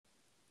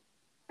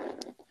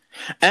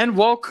And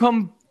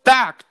welcome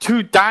back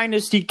to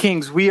Dynasty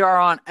Kings. We are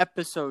on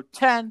episode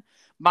 10.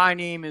 My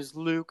name is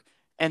Luke,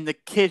 and the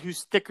kid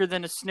who's thicker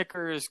than a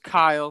Snicker is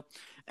Kyle.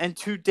 And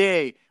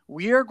today,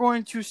 we are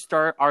going to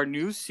start our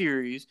new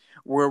series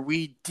where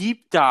we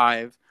deep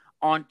dive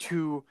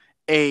onto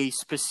a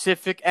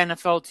specific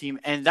NFL team,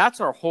 and that's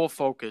our whole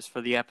focus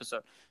for the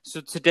episode. So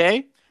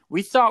today,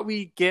 we thought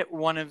we'd get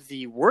one of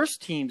the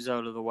worst teams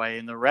out of the way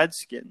in the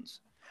Redskins.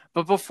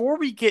 But before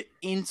we get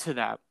into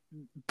that,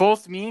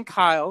 both me and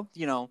Kyle,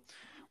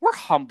 we're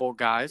humble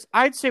guys.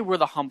 I'd say we're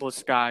the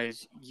humblest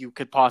guys you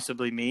could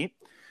possibly meet.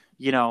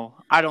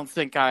 I don't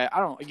think that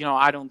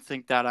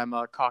I'm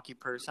a cocky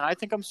person. I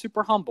think I'm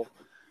super humble.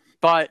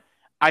 But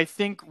I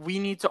think we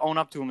need to own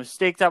up to a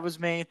mistake that was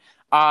made.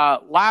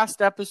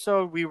 Last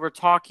episode, we were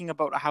talking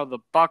about how the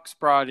Bucs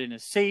brought in a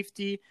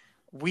safety.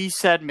 We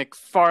said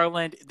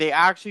McFarland. They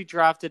actually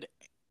drafted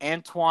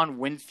Antoine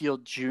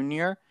Winfield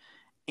Jr.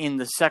 in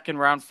the second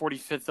round,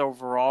 45th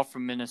overall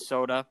from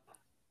Minnesota.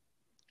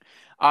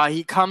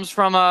 He comes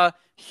from a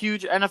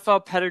huge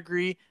NFL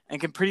pedigree and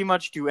can pretty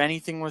much do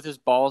anything with his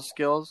ball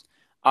skills.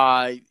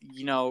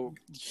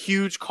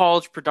 Huge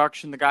college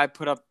production. The guy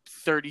put up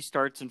 30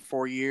 starts in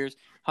 4 years,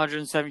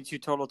 172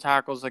 total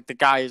tackles. Like, the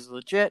guy is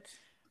legit.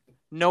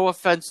 No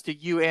offense to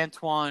you,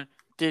 Antoine.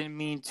 Didn't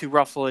mean to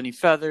ruffle any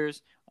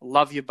feathers.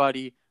 Love you,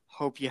 buddy.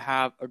 Hope you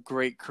have a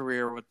great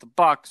career with the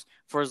Bucs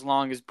for as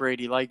long as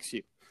Brady likes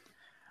you.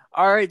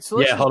 All right, so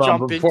let's hold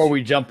on. Before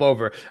we jump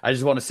over, I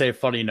just want to say a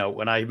funny note.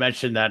 When I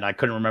mentioned that and I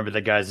couldn't remember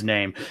the guy's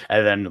name,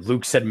 and then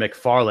Luke said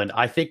McFarland,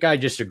 I think I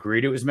just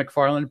agreed it was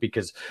McFarland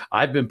because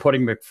I've been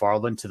putting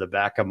McFarland to the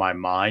back of my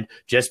mind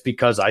just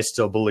because I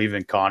still believe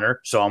in Connor.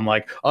 So I'm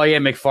like, oh, yeah,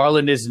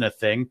 McFarland isn't a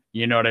thing.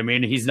 You know what I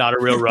mean? He's not a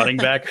real running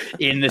back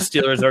in the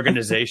Steelers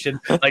organization.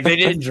 Like, they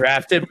didn't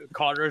draft him.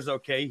 Connor's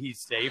okay.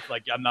 He's safe.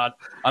 Like, I'm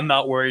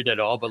not worried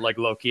at all. But, like,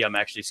 low-key, I'm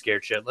actually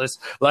scared shitless.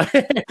 Like,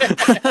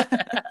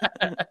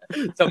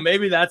 so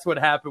maybe that's what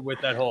happened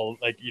with that whole,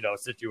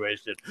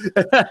 situation.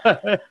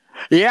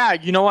 Yeah,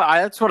 you know what?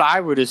 That's what I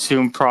would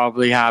assume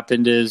probably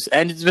happened is,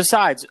 and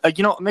besides,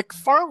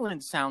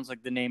 McFarland sounds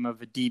like the name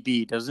of a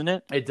DB, doesn't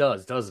it? It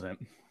does, doesn't it?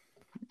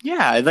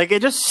 Yeah, like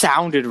it just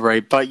sounded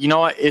right, but you know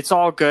what? It's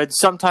all good.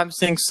 Sometimes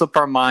things slip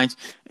our minds.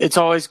 It's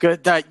always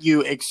good that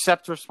you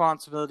accept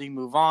responsibility,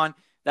 move on.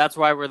 That's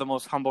why we're the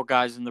most humble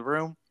guys in the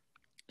room.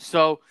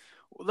 So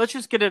let's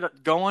just get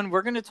it going.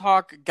 We're going to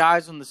talk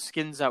guys on the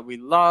skins that we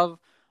love,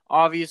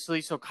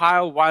 obviously. So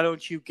Kyle, why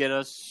don't you get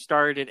us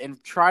started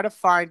and try to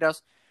find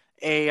us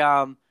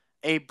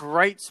a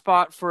bright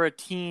spot for a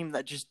team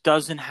that just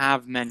doesn't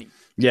have many.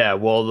 Yeah,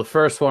 well, the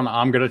first one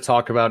I'm going to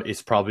talk about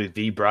is probably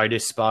the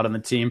brightest spot on the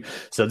team.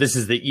 So this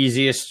is the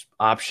easiest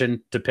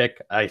option to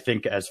pick, I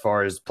think, as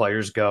far as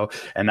players go,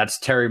 and that's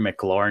Terry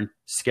McLaurin.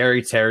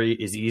 Scary Terry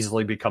is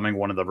easily becoming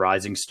one of the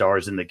rising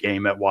stars in the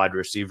game at wide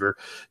receiver.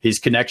 His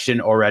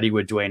connection already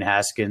with Dwayne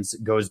Haskins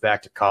goes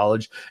back to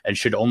college and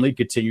should only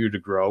continue to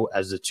grow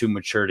as the two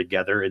mature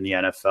together in the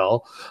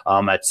NFL.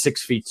 At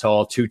 6 feet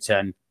tall,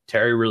 210,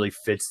 Terry really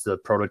fits the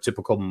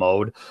prototypical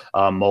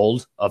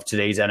mold of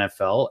today's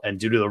NFL. And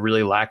due to the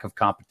really lack of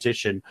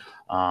competition,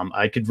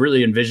 I could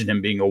really envision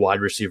him being a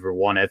wide receiver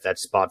one at that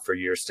spot for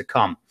years to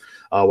come.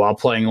 While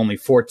playing only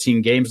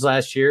 14 games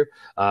last year,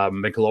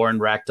 McLaurin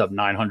racked up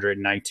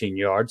 919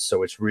 yards.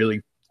 So it's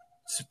really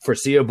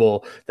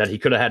foreseeable that he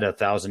could have had a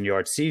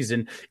 1,000-yard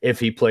season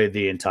if he played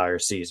the entire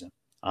season.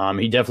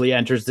 He definitely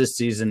enters this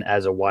season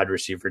as a wide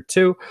receiver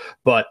too,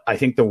 but I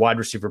think the wide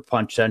receiver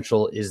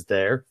potential is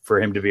there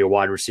for him to be a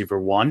wide receiver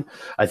one.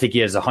 I think he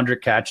has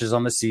 100 catches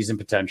on the season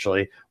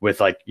potentially with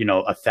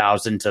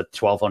 1,000 to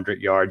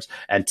 1,200 yards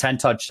and 10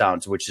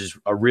 touchdowns, which is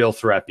a real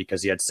threat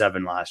because he had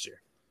 7 last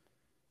year.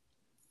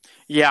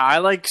 Yeah, I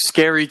like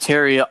Scary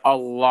Terry a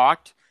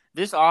lot.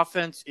 This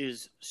offense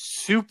is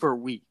super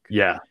weak.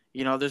 Yeah.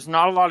 There's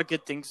not a lot of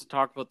good things to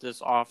talk about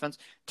this offense.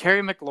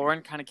 Terry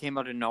McLaurin kind of came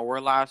out of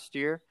nowhere last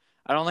year.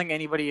 I don't think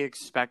anybody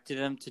expected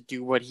him to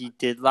do what he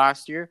did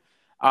last year.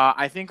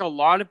 I think a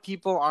lot of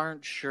people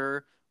aren't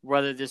sure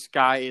whether this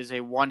guy is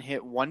a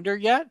one-hit wonder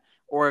yet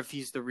or if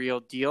he's the real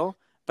deal.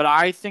 But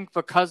I think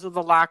because of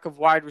the lack of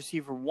wide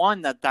receiver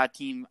one that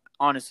team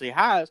honestly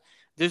has,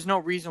 there's no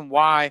reason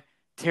why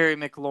Terry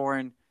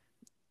McLaurin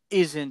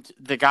isn't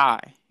the guy,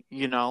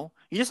 You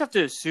just have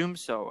to assume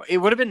so. It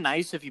would have been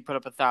nice if he put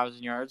up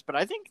 1,000 yards, but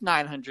I think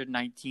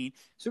 919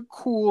 is a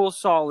cool,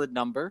 solid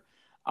number.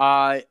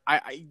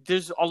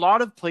 There's a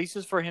lot of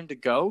places for him to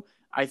go.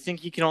 I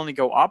think he can only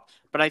go up,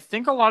 but I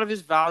think a lot of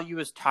his value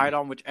is tied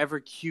on whichever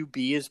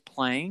QB is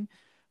playing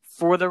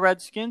for the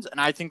Redskins,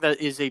 and I think that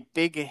is a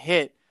big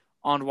hit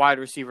on wide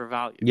receiver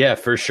value. Yeah,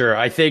 for sure.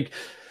 I think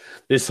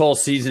this whole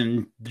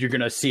season, you're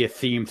going to see a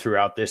theme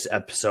throughout this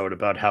episode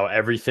about how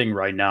everything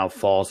right now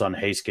falls on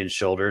Haskins'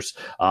 shoulders.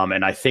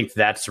 And I think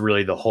that's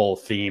really the whole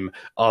theme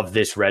of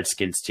this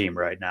Redskins team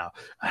right now.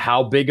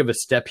 How big of a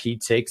step he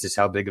takes is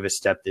how big of a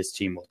step this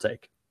team will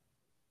take.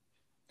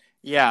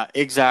 Yeah,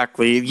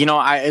 exactly.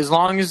 As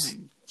long as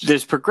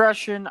there's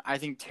progression, I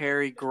think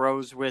Terry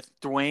grows with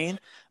Dwayne,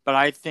 but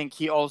I think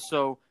he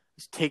also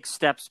take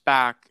steps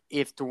back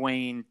if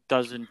Dwayne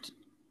doesn't,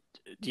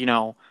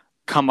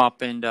 come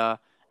up and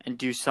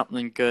do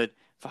something good.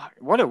 Fuck,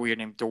 what a weird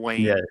name, Dwayne.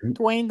 Yeah.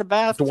 Dwayne the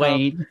bathtub.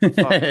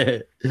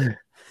 Dwayne.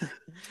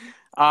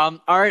 All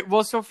right.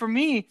 Well, so for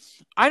me,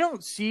 I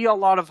don't see a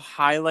lot of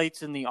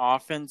highlights in the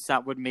offense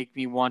that would make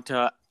me want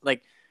to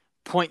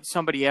point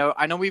somebody out.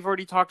 I know we've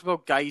already talked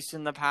about Geis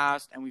in the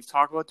past, and we've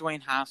talked about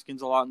Dwayne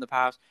Haskins a lot in the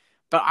past,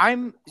 but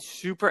I'm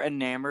super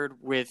enamored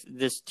with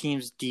this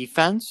team's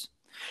defense.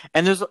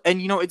 And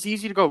it's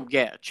easy to go,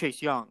 yeah,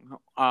 Chase Young,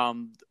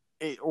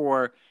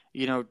 or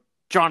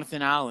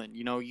Jonathan Allen.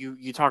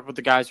 You talk about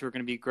the guys who are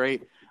going to be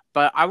great.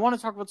 But I want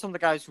to talk about some of the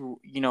guys who,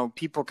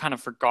 people kind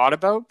of forgot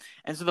about.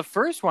 And so the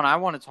first one I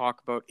want to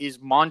talk about is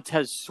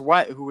Montez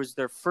Sweat, who was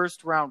their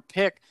first-round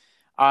pick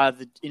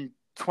in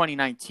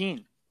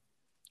 2019.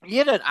 He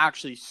had an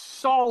actually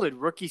solid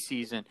rookie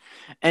season.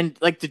 And,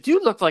 the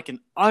dude looked like an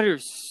utter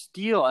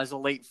steal as a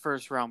late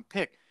first-round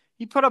pick.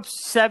 He put up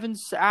 7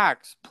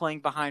 sacks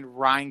playing behind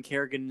Ryan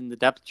Kerrigan in the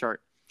depth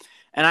chart.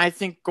 And I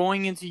think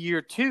going into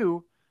year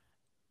 2,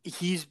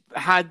 he's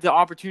had the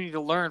opportunity to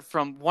learn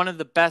from one of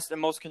the best and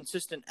most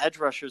consistent edge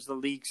rushers the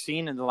league's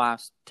seen in the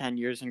last 10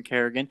 years in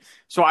Kerrigan.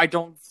 So I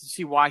don't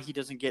see why he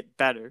doesn't get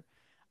better.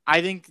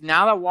 I think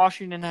now that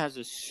Washington has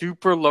a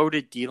super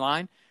loaded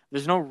D-line,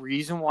 there's no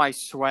reason why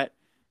Sweat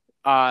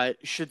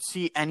should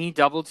see any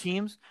double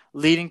teams,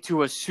 leading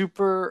to a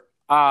super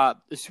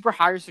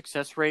higher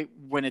success rate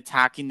when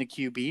attacking the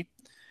QB.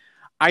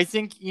 I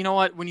think,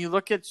 when you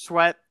look at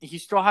Sweat, he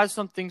still has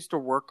some things to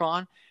work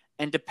on.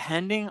 And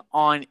depending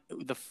on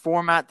the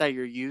format that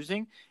you're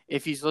using,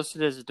 if he's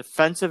listed as a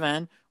defensive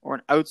end or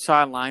an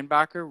outside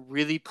linebacker,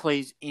 really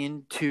plays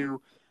into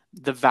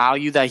the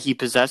value that he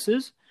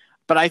possesses.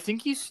 But I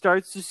think he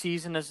starts the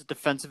season as a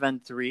defensive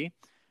end 3,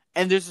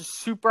 and there's a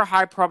super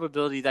high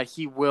probability that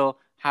he will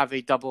have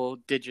a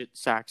double-digit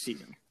sack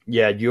season.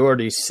 Yeah, you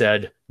already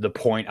said the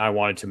point I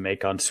wanted to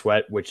make on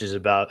Sweat, which is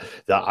about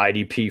the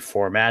IDP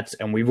formats.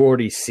 And we've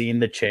already seen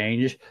the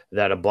change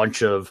that a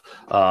bunch of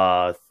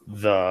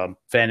the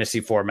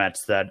fantasy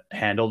formats that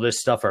handle this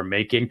stuff are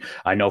making.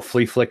 I know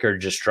Flea Flicker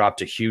just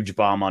dropped a huge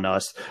bomb on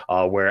us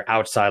where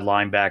outside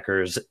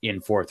linebackers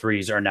in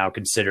 4-3s are now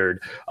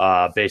considered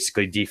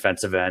basically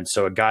defensive ends.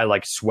 So a guy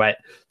like Sweat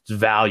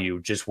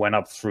value just went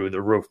up through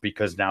the roof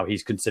because now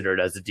he's considered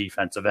as a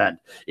defensive end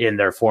in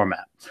their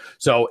format.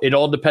 So it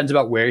all depends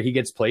about where he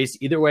gets placed.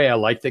 Either way, I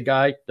like the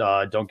guy.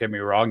 Don't get me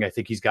wrong. I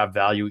think he's got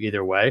value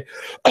either way,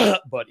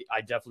 but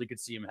I definitely could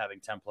see him having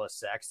 10 plus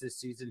sacks this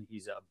season.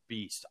 He's a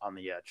beast on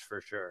the edge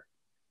for sure.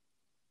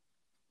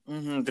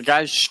 Mm-hmm. The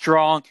guy's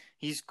strong.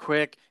 He's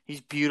quick.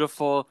 He's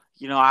beautiful.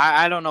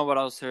 I don't know what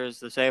else there is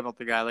to say about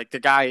the guy. The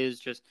guy is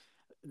just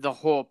the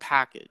whole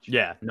package.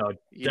 Yeah, no,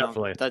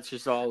 definitely. That's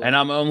just all. And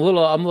I'm a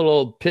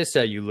little pissed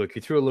at you, Luke.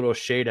 You threw a little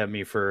shade at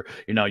me for,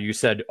 you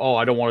said, "Oh,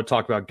 I don't want to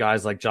talk about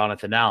guys like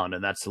Jonathan Allen,"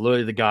 and that's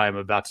literally the guy I'm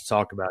about to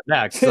talk about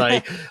next.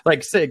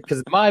 Because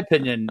in my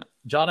opinion,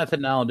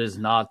 Jonathan Allen is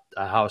not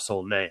a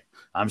household name.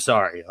 I'm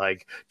sorry.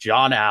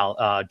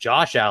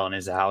 Josh Allen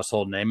is a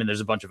household name, and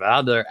there's a bunch of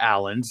other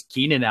Allens.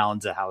 Keenan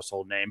Allen's a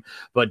household name,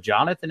 but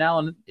Jonathan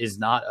Allen is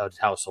not a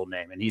household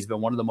name, and he's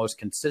been one of the most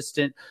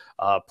consistent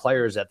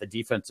players at the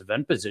defensive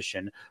end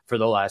position for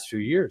the last few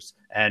years.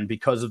 And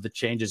because of the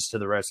changes to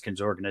the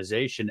Redskins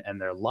organization and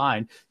their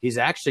line, he's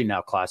actually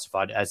now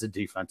classified as a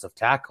defensive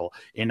tackle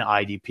in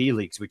IDP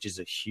leagues, which is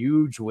a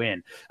huge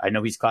win. I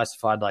know he's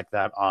classified like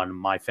that on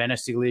my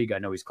fantasy league. I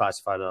know he's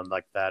classified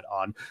like that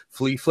on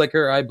Flea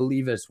Flicker, I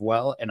believe, as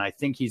well. And I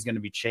think he's going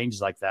to be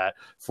changed like that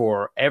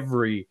for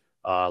every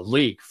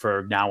league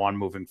for now on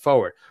moving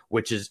forward,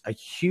 which is a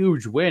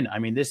huge win. I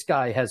mean, this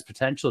guy has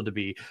potential to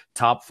be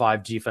top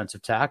 5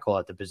 defensive tackle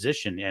at the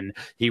position, and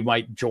he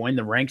might join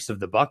the ranks of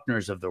the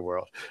Buckners of the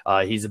world.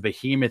 He's a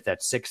behemoth at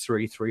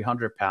 6'3",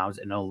 300 pounds,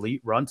 an elite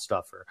run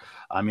stuffer.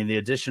 I mean, the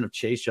addition of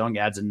Chase Young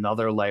adds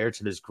another layer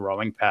to this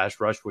growing pass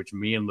rush, which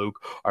me and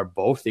Luke are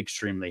both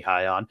extremely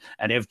high on.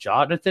 And if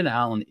Jonathan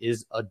Allen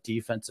is a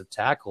defensive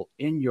tackle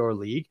in your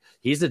league,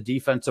 he's a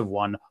defensive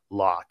one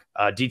lock,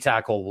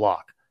 D-tackle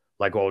lock.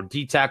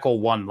 D-tackle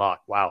 1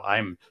 lock. Wow,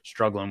 I'm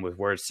struggling with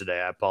words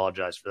today. I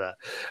apologize for that.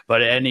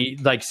 But he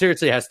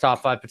seriously has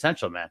top 5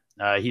 potential, man.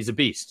 He's a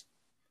beast.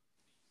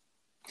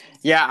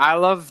 Yeah, I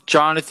love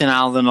Jonathan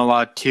Allen a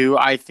lot too.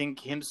 I think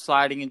him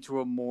sliding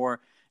into a more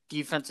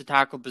defensive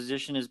tackle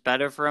position is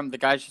better for him. The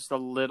guy's just a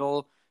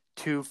little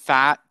too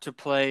fat to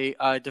play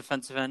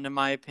defensive end, in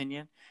my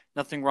opinion.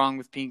 Nothing wrong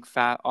with being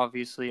fat,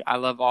 obviously. I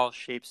love all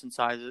shapes and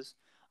sizes.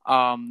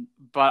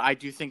 But I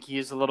do think he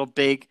is a little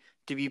big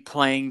to be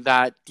playing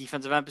that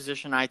defensive end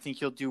position. I think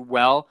he'll do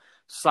well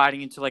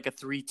sliding into a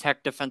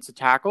 3-tech defensive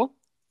tackle.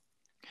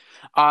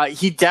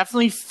 He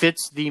definitely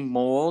fits the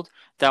mold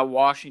that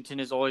Washington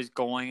is always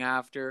going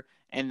after,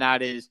 and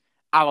that is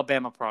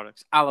Alabama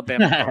products.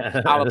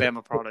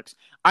 Alabama products.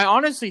 I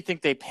honestly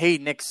think they pay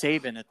Nick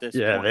Saban at this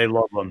point. Yeah, they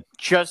love him.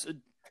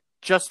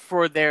 Just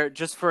for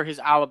his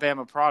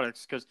Alabama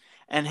products.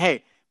 And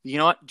hey, you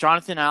know what?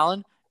 Jonathan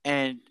Allen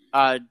and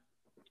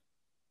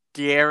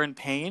De'Aaron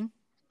Payne,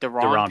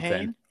 Deron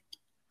Payne.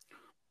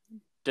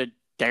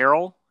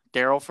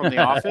 Daryl from The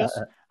Office.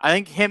 I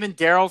think him and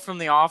Daryl from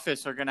The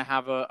Office are going to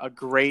have a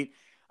great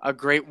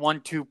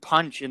 1-2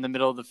 punch in the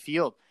middle of the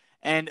field.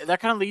 And that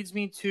kind of leads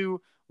me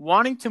to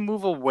wanting to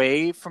move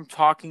away from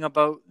talking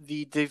about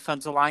the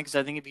defensive line because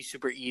I think it'd be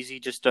super easy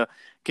just to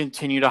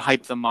continue to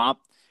hype them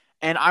up.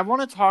 And I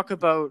want to talk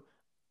about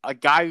a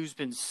guy who's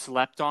been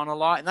slept on a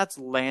lot, and that's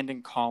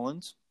Landon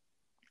Collins.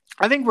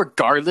 I think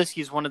regardless,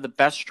 he's one of the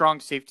best strong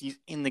safeties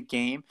in the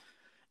game.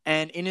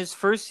 And in his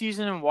first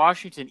season in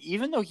Washington,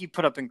 even though he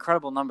put up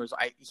incredible numbers,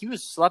 he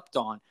was slept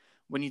on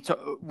when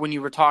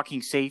you were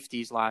talking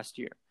safeties last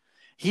year.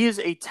 He is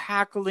a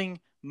tackling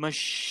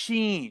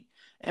machine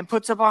and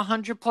puts up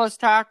 100-plus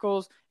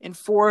tackles in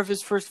 4 of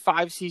his first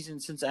 5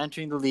 seasons since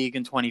entering the league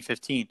in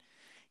 2015.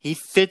 He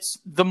fits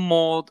the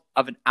mold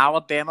of an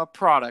Alabama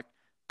product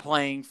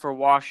playing for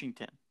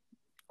Washington.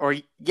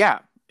 Yeah,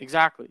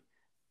 exactly.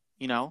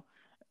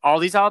 All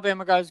these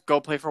Alabama guys go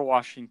play for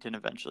Washington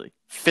eventually.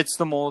 Fits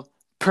the mold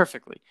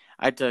perfectly.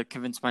 I had to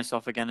convince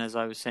myself again as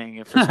I was saying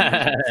it for some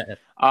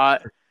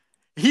reason.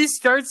 He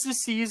starts the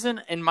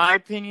season, in my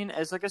opinion,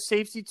 as like a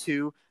safety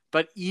 2,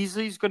 but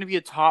easily is going to be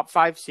a top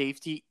 5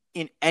 safety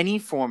in any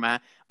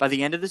format by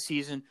the end of the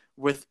season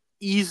with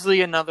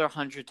easily another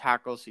 100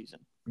 tackle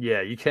season.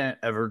 Yeah, you can't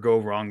ever go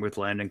wrong with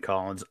Landon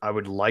Collins. I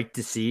would like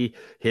to see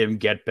him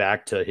get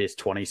back to his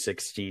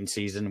 2016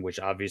 season, which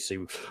obviously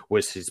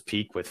was his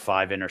peak with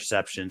 5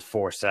 interceptions,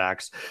 4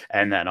 sacks,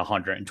 and then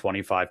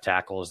 125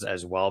 tackles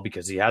as well,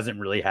 because he hasn't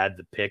really had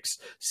the picks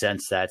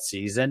since that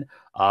season.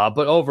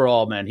 But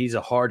overall, man, he's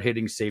a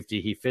hard-hitting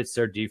safety. He fits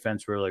their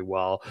defense really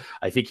well.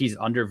 I think he's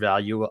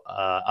undervalued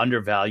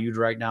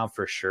right now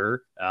for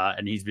sure,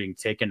 and he's being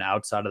taken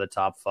outside of the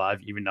top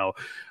 5, even though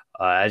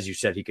as you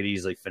said, he could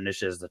easily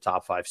finish as the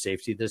top 5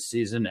 safety this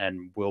season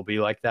and will be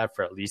like that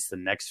for at least the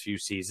next few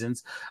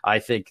seasons. I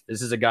think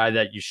this is a guy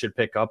that you should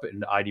pick up in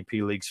the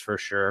IDP leagues for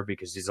sure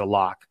because he's a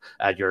lock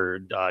at your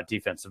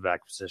defensive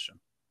back position.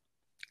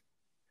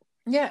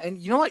 Yeah, and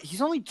you know what?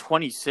 He's only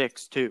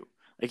 26 too.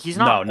 Like he's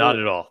not not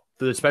at all,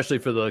 especially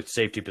for the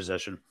safety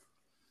position.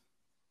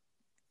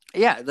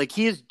 Yeah, like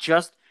he is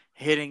just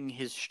hitting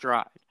his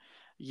stride,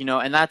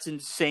 and that's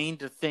insane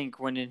to think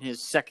when in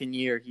his second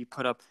year he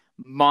put up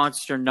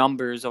monster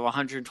numbers of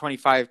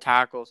 125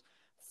 tackles,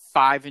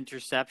 5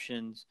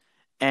 interceptions,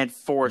 and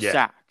 4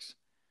 sacks.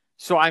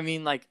 So, I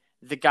mean, like,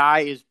 the guy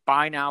is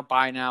buy now.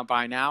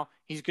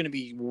 He's going to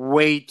be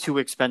way too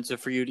expensive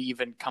for you to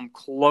even come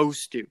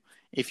close to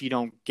if you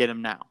don't get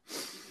him now.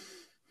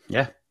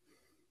 Yeah.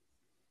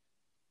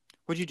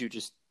 What'd you do?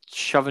 Just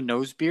shove a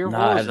nose beer? No,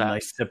 I had a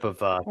nice sip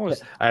of I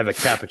have a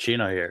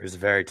cappuccino here. It was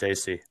very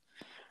tasty.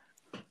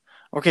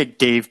 Okay,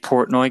 Dave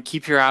Portnoy,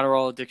 keep your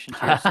Adderall addiction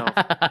to yourself.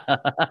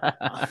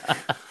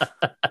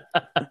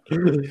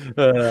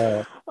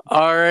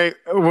 All right,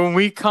 when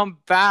we come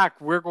back,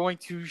 we're going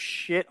to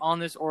shit on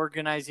this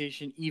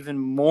organization even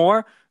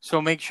more,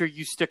 so make sure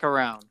you stick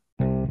around.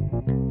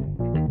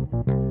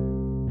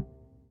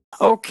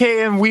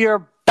 Okay, and we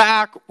are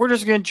back. We're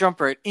just going to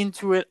jump right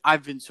into it.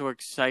 I've been so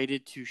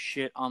excited to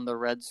shit on the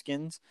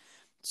Redskins,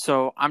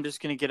 so I'm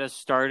just going to get us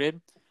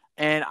started.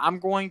 And I'm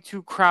going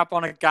to crap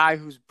on a guy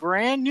who's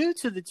brand new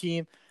to the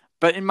team,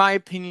 but in my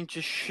opinion,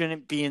 just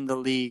shouldn't be in the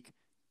league,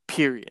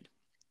 period.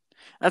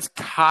 That's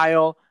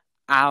Kyle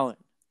Allen,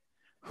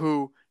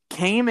 who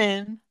came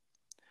in,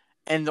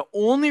 and the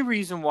only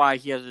reason why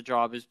he has a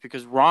job is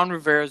because Ron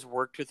Rivera's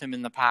worked with him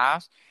in the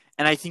past,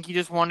 and I think he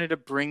just wanted to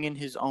bring in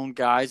his own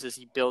guys as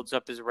he builds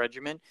up his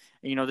regiment.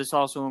 And, this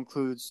also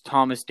includes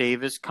Thomas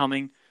Davis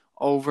coming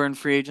over in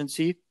free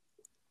agency.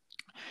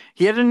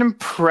 He had an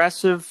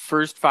impressive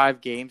first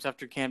 5 games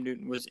after Cam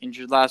Newton was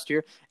injured last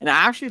year, and it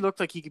actually looked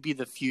like he could be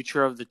the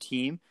future of the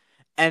team.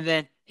 And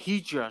then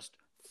he just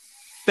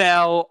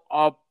fell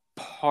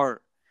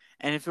apart.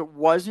 And if it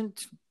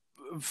wasn't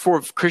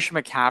for Christian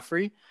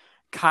McCaffrey,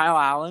 Kyle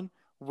Allen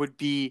would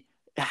be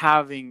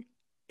having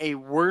a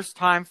worse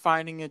time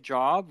finding a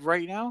job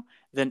right now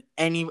than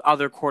any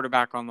other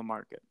quarterback on the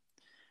market.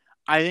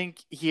 I think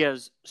he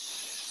has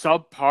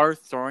subpar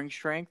throwing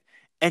strength,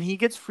 and he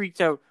gets freaked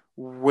out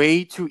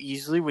way too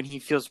easily when he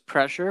feels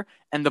pressure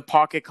and the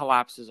pocket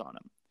collapses on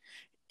him.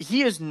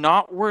 He is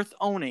not worth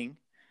owning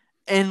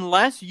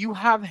unless you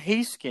have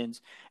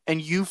Haskins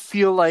and you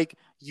feel like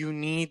you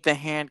need the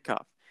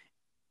handcuff.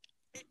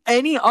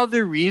 Any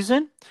other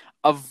reason,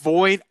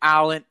 avoid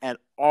Allen at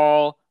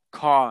all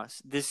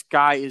costs. This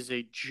guy is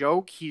a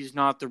joke. He's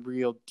not the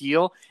real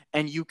deal.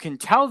 And you can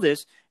tell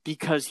this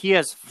because he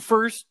has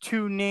first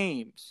 2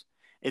 names.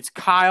 It's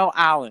Kyle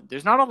Allen.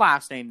 There's not a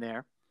last name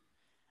there.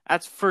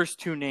 That's first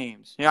 2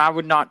 names. I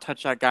would not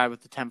touch that guy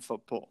with the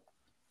 10-foot pole.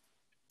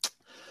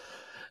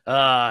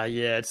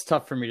 Yeah, it's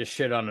tough for me to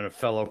shit on a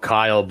fellow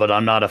Kyle, but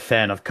I'm not a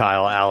fan of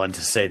Kyle Allen,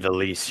 to say the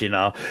least.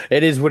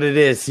 It is what it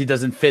is. He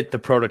doesn't fit the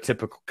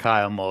prototypical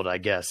Kyle mold, I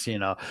guess.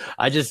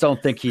 I just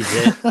don't think he's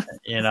it.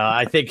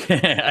 I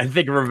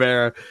think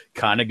Rivera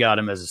kind of got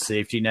him as a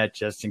safety net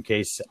just in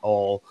case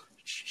all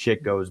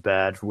shit goes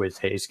bad with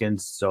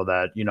Haskins, so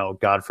that,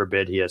 God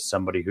forbid, he has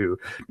somebody who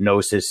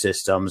knows his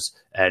systems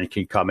and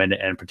can come in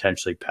and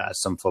potentially pass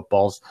some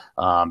footballs.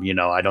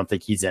 I don't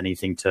think he's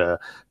anything to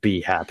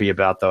be happy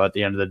about, though, at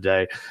the end of the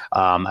day.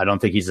 I don't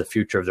think he's the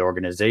future of the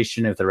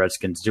organization. If the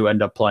Redskins do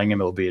end up playing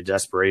him, it will be a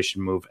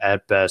desperation move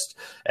at best,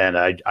 and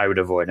I would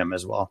avoid him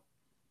as well.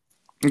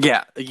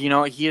 Yeah,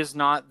 he is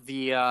not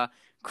the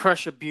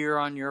crush a beer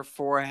on your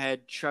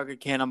forehead, chug a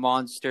can of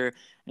Monster,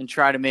 and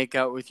try to make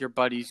out with your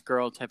buddy's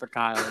girl type of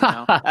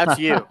Kyle. That's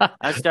you.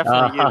 That's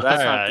definitely you.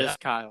 That's not this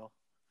Kyle.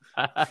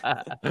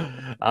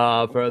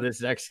 For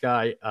this next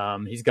guy,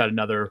 he's got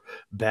another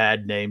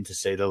bad name, to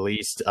say the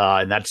least,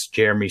 and that's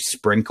Jeremy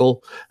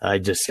Sprinkle. I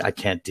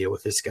can't deal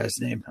with this guy's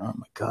name. Oh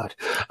my god.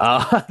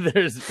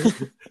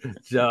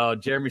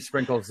 Jeremy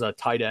Sprinkle's a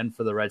tight end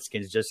for the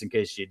Redskins, just in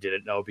case you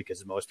didn't know,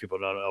 because most people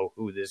don't know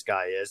who this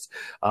guy is.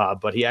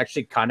 But he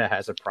actually kind of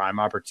has a prime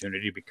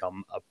opportunity to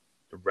become a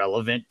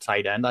relevant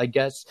tight end, I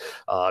guess,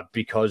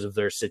 because of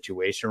their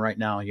situation right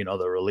now.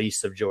 The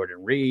release of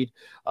Jordan Reed,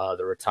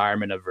 the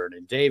retirement of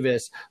Vernon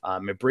Davis.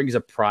 It brings a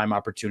prime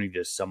opportunity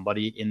to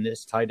somebody in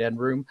this tight end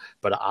room,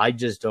 but I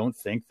just don't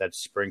think that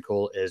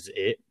Sprinkle is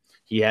it.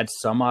 He had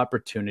some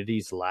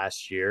opportunities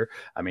last year.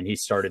 I mean, he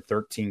started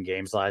 13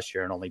 games last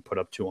year and only put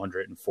up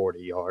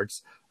 240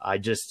 yards. I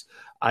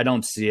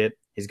don't see it.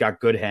 He's got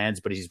good hands,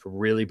 but he's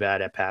really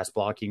bad at pass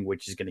blocking,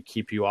 which is going to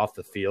keep you off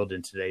the field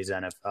in today's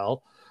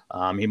NFL.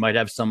 He might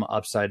have some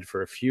upside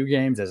for a few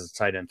games as a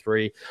tight end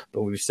 3,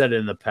 but we've said it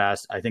in the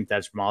past. I think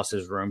that's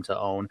Moss's room to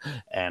own,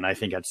 and I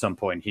think at some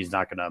point he's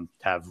not going to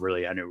have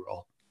really any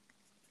role.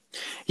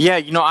 Yeah,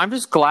 I'm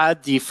just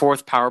glad the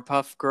fourth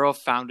Powerpuff Girl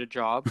found a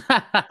job,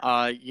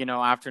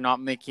 after not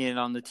making it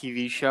on the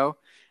TV show.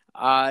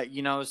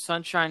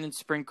 Sunshine and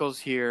Sprinkles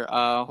here.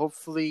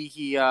 Hopefully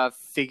he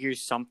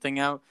figures something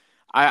out.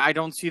 I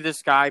don't see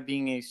this guy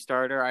being a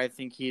starter. I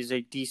think he's a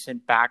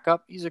decent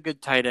backup. He's a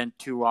good tight end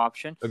 2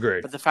 option.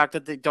 Agreed. But the fact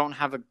that they don't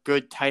have a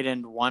good tight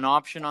end 1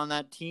 option on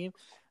that team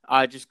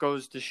just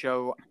goes to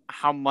show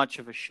how much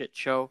of a shit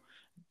show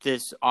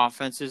this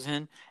offense is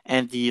in,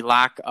 and the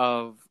lack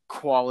of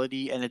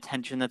quality and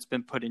attention that's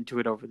been put into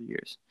it over the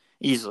years.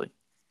 Easily.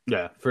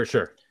 Yeah, for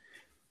sure.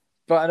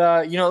 But,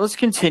 let's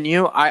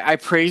continue. I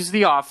praise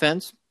the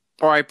offense.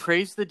 Or I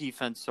praise the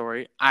defense,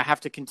 sorry. I have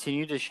to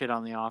continue to shit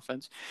on the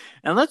offense.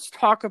 And let's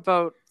talk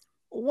about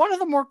one of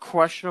the more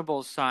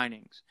questionable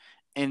signings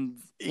in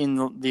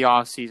the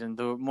offseason,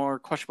 the more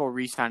questionable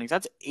re-signings.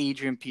 That's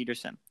Adrian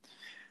Peterson.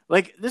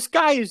 Like, this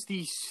guy is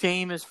the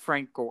same as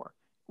Frank Gore.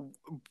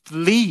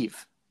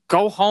 Leave.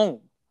 Go home.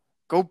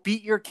 Go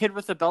beat your kid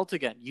with a belt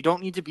again. You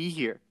don't need to be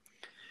here.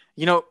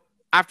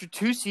 After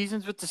 2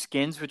 seasons with the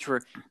Skins, which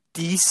were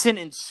decent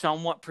and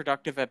somewhat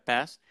productive at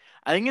best,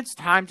 I think it's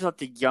time to let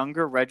the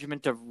younger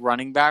regiment of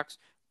running backs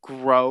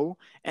grow,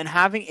 and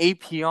having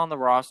AP on the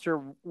roster,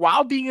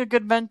 while being a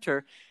good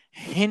mentor,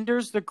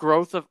 hinders the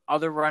growth of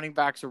other running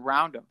backs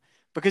around him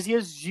because he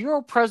has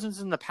zero presence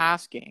in the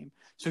pass game.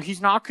 So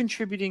he's not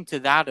contributing to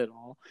that at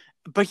all,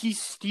 but he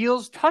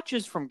steals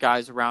touches from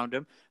guys around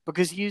him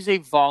because he is a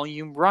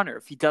volume runner.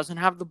 If he doesn't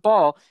have the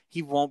ball,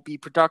 he won't be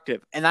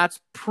productive. And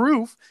that's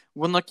proof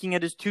when looking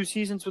at his 2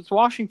 seasons with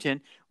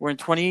Washington, where in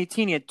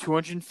 2018 he had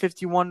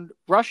 251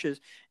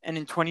 rushes, and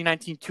in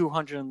 2019,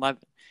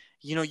 211.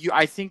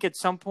 I think at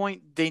some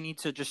point they need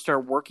to just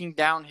start working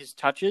down his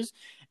touches.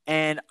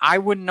 And I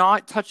would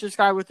not touch this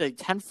guy with a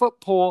 10-foot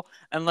pole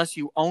unless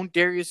you own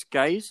Darius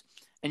Geis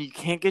and you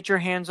can't get your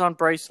hands on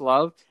Bryce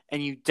Love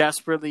and you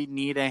desperately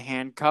need a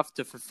handcuff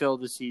to fulfill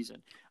the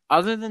season.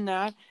 Other than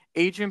that,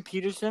 Adrian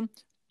Peterson,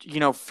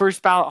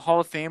 first ballot Hall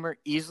of Famer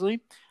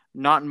easily.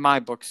 Not in my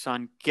book,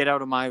 son. Get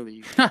out of my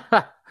league.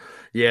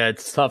 Yeah,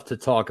 it's tough to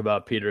talk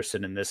about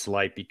Peterson in this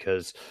light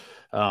because,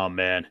 oh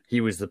man,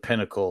 he was the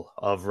pinnacle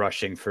of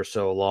rushing for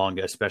so long,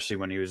 especially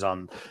when he was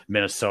on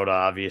Minnesota.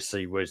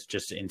 Obviously, was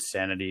just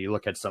insanity. You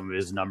look at some of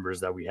his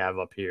numbers that we have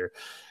up here,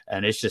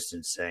 and it's just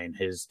insane.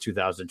 His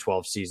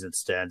 2012 season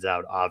stands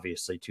out.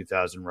 Obviously,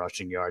 2,000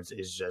 rushing yards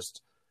is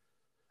just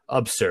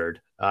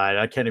absurd.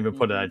 I can't even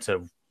put it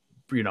into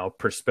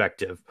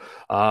perspective.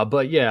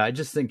 But yeah, I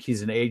just think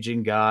he's an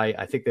aging guy.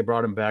 I think they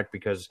brought him back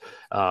because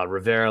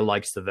Rivera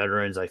likes the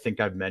veterans. I think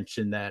I've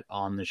mentioned that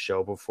on the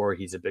show before.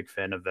 He's a big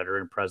fan of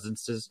veteran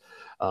presences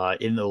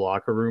in the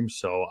locker room.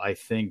 So I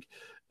think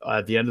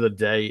at the end of the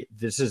day,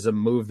 this is a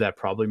move that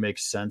probably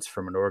makes sense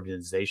from an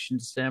organization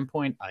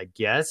standpoint, I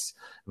guess.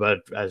 But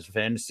as a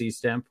fantasy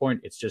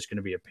standpoint, it's just going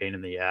to be a pain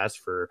in the ass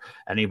for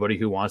anybody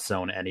who wants to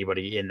own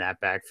anybody in that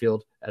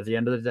backfield at the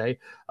end of the day,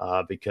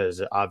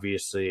 because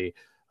obviously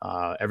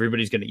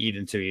everybody's going to eat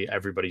into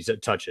everybody's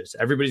touches.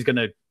 Everybody's going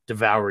to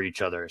devour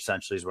each other,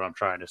 essentially, is what I'm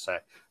trying to say.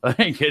 I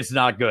think it's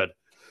not good.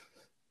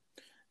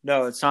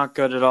 No, it's not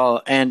good at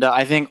all. And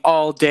I think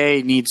All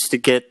Day needs to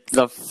get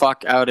the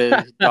fuck out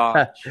of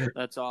Dodge.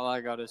 That's all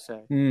I got to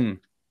say. The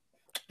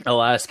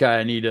last guy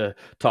I need to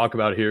talk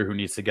about here who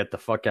needs to get the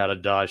fuck out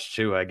of Dodge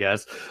too, I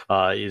guess,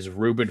 is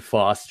Reuben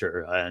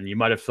Foster. And you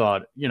might have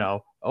thought,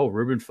 oh,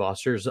 Reuben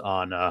Foster's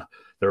on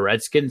the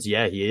Redskins.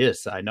 Yeah, he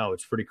is. I know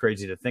it's pretty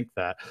crazy to think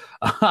that.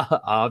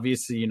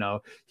 Obviously,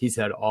 he's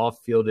had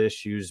off-field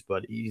issues,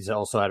 but he's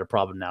also had a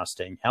problem now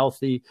staying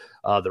healthy.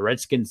 The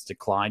Redskins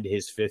declined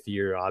his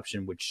fifth-year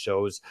option, which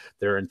shows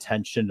their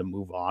intention to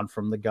move on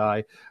from the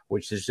guy,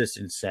 which is just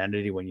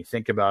insanity when you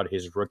think about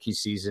his rookie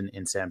season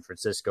in San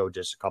Francisco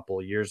just a couple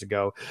of years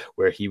ago,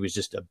 where he was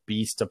just a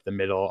beast up the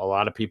middle. A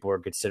lot of people are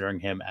considering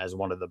him as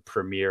one of the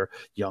premier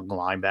young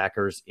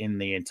linebackers in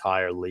the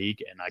entire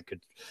league,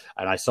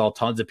 and I saw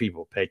tons of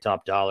people pay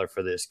top dollar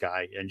for this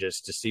guy, and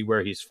just to see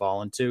where he's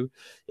fallen to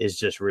is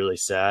just really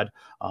sad.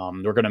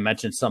 We're going to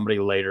mention somebody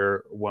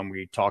later when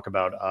we talk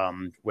about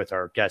with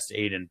our guest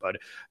Aiden, but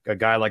a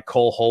guy like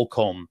Cole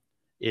Holcomb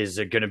is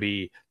going to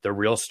be the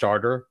real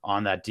starter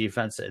on that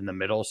defense in the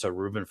middle. So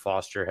Reuben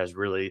Foster has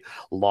really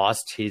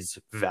lost his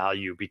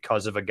value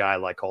because of a guy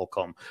like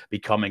Holcomb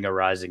becoming a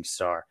rising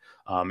star.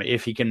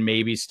 If he can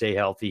maybe stay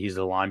healthy, he's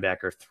a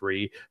linebacker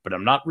 3, but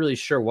I'm not really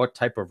sure what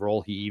type of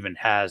role he even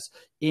has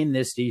in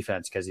this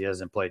defense because he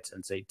hasn't played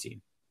since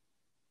 18.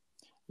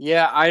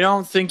 Yeah, I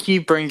don't think he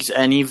brings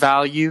any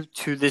value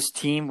to this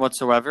team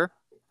whatsoever.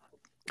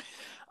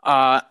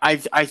 I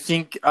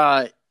think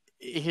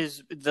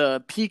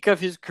the peak of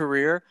his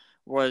career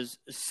was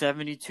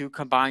 72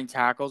 combined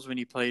tackles when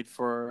he played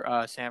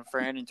for San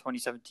Fran in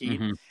 2017.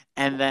 Mm-hmm.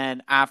 And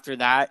then after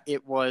that,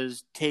 it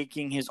was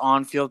taking his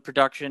on-field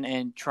production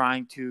and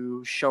trying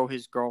to show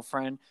his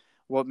girlfriend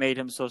what made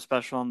him so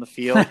special on the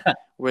field,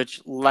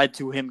 which led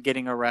to him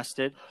getting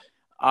arrested.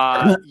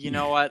 You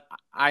know what?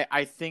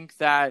 I think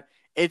that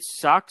it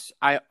sucks.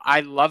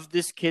 I loved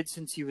this kid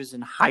since he was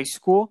in high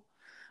school.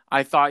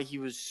 I thought he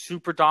was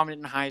super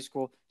dominant in high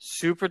school,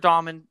 super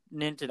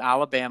dominant at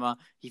Alabama.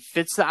 He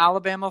fits the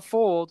Alabama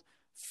fold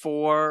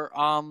for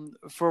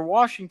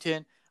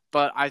Washington,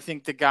 but I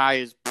think the guy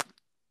is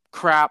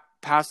crap,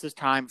 past his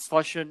time.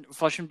 Flush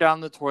him down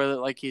the toilet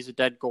like he's a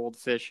dead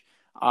goldfish.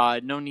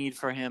 No need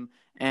for him.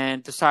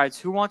 And besides,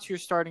 who wants your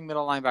starting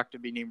middle linebacker to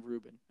be named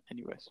Reuben?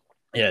 Anyways.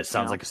 Yeah, it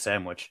sounds like a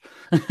sandwich.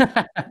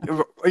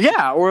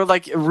 Yeah, or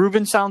like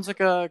Reuben sounds like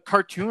a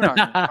cartoon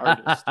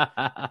artist.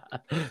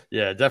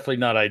 Yeah, definitely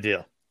not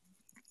ideal.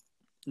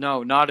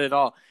 No, not at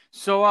all.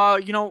 So,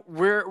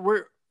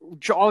 we're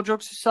all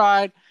jokes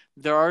aside,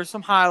 there are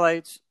some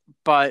highlights,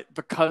 but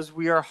because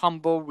we are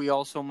humble, we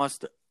also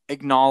must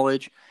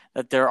acknowledge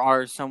that there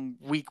are some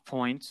weak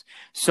points.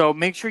 So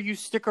make sure you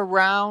stick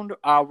around.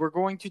 We're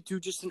going to do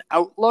just an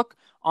outlook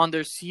on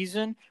their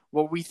season,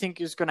 what we think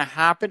is going to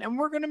happen, and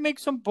we're going to make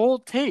some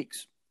bold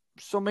takes.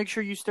 So make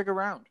sure you stick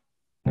around.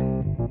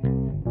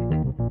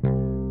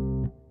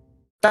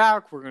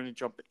 Back, we're going to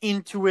jump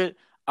into it.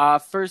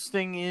 First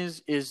thing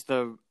is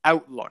the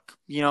outlook.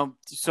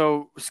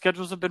 So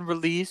schedules have been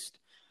released.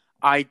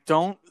 I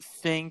don't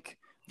think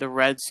the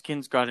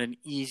Redskins got an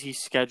easy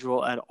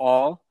schedule at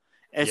all.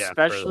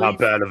 Especially how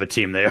bad of a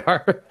team they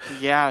are.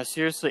 Yeah,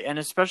 seriously. And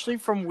especially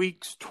from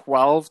weeks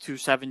 12 to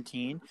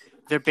 17,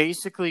 they're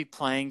basically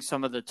playing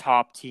some of the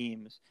top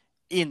teams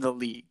in the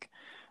league.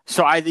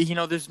 So,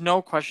 there's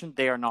no question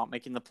they are not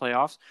making the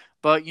playoffs.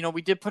 But,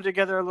 we did put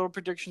together our little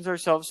predictions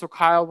ourselves. So,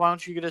 Kyle, why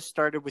don't you get us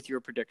started with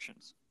your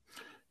predictions?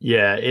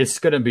 Yeah, it's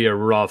going to be a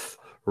rough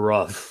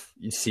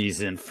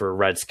season for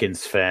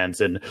Redskins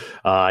fans, and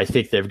I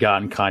think they've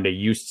gotten kind of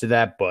used to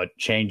that, but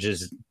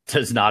changes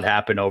does not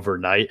happen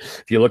overnight.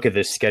 If you look at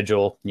this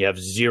schedule, you have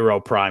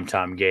 0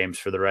 primetime games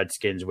for the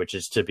Redskins, which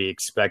is to be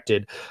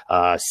expected,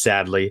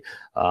 sadly.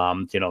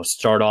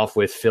 Start off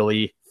with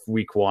Philly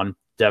week 1.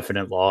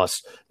 Definite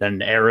loss.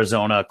 Then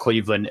Arizona,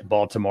 Cleveland,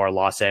 Baltimore,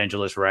 Los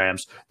Angeles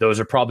Rams. Those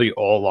are probably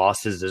all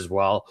losses as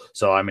well.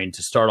 So,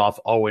 to start off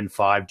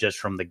 0-5 just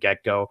from the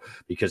get-go,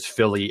 because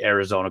Philly,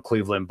 Arizona,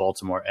 Cleveland,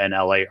 Baltimore, and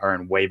LA are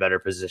in way better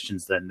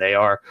positions than they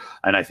are.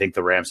 And I think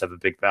the Rams have a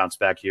big bounce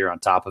back here on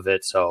top of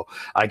it. So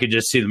I could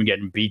just see them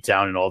getting beat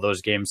down in all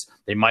those games.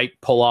 They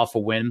might pull off a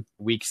win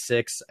week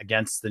 6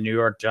 against the New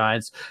York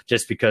Giants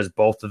just because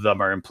both of them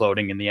are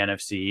imploding in the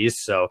NFC East.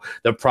 So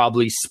they'll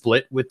probably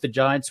split with the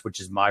Giants, which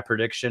is my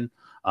prediction.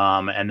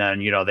 And then,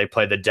 they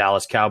play the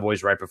Dallas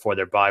Cowboys right before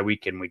their bye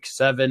week in week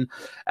 7.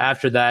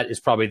 After that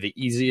is probably the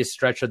easiest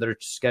stretch of their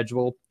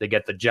schedule. They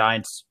get the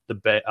Giants, the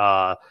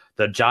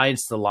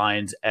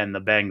Lions, and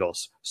the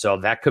Bengals. So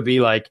that could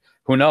be like,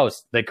 who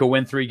knows? They could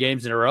win 3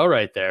 games in a row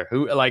right there.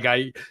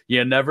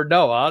 You never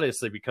know,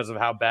 honestly, because of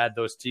how bad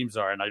those teams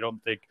are. And I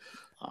don't think.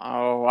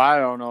 Oh, I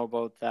don't know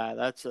about that.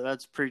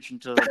 That's preaching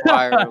to the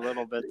choir a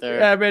little bit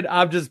there. Yeah,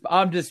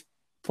 I'm just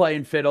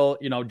playing fiddle,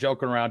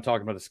 joking around,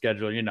 talking about the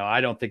schedule.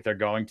 I don't think they're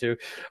going to,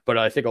 but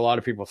I think a lot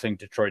of people think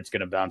Detroit's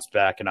going to bounce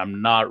back, and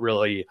I'm not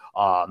really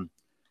one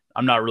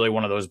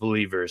of those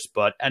believers.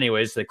 But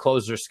anyways, they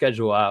close their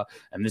schedule out,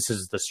 and this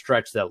is the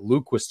stretch that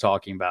Luke was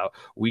talking about,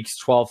 weeks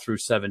 12 through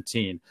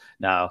 17.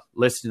 Now,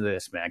 listen to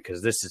this, man,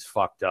 because this is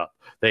fucked up.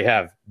 They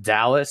have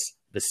Dallas,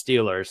 the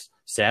Steelers,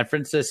 San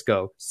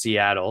Francisco,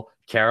 Seattle,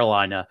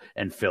 Carolina,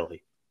 and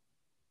Philly.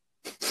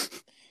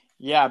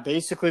 Yeah,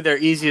 basically their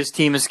easiest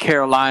team is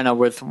Carolina,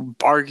 with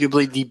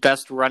arguably the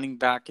best running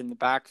back in the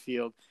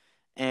backfield.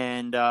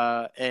 and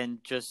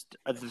just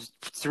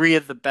three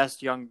of the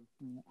best young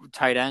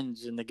tight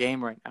ends in the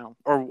game right now,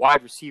 or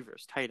wide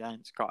receivers, tight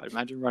ends. God,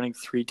 imagine running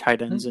three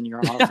tight ends in your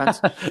offense.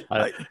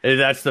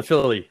 That's the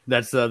Philly.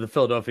 That's the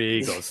Philadelphia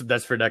Eagles.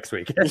 That's for next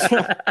week.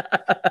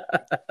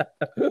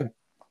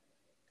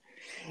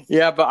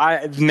 Yeah,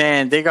 but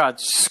they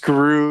got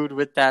screwed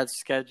with that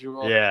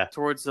schedule. Yeah.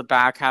 Towards the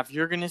back half,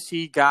 you're gonna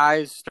see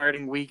guys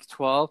starting week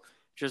 12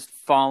 just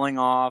falling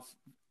off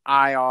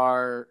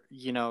IR,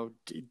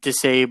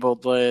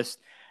 disabled list,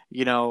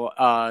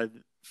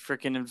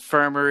 freaking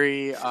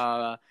infirmary,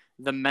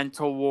 the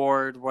mental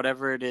ward,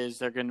 whatever it is,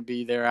 they're gonna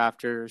be there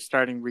after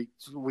starting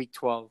week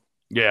 12.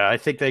 Yeah, I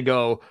think they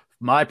go.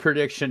 My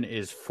prediction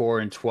is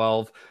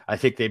 4-12. I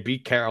think they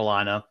beat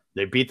Carolina.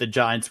 They beat the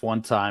Giants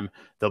one time.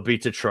 They'll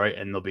beat Detroit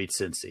and they'll beat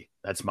Cincy.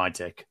 That's my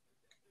take.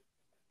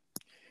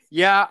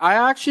 Yeah, I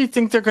actually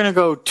think they're going to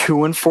go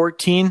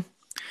 2-14.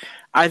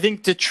 I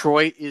think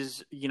Detroit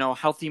is,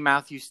 healthy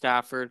Matthew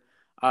Stafford,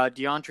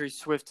 DeAndre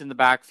Swift in the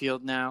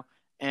backfield now,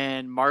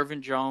 and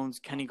Marvin Jones,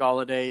 Kenny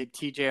Golladay,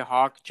 TJ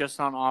Hawk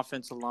just on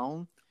offense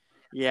alone.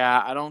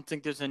 Yeah, I don't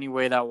think there's any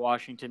way that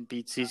Washington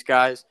beats these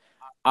guys.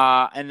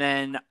 And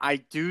then I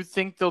do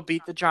think they'll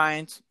beat the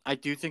Giants. I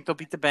do think they'll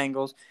beat the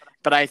Bengals.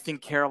 But I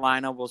think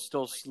Carolina will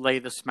still lay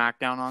the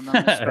smackdown on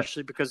them,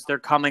 especially because they're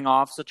coming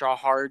off such a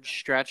hard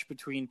stretch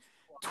between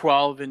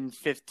 12 and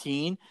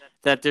 15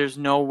 that there's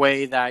no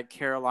way that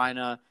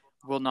Carolina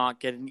will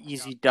not get an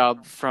easy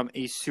dub from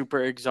a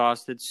super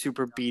exhausted,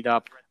 super beat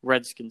up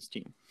Redskins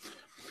team.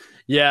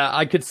 Yeah,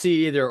 I could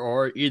see either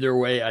or. Either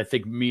way, I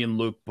think me and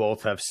Luke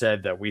both have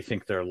said that we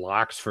think they're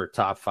locks for a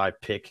top 5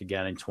 pick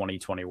again in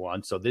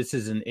 2021. So this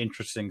is an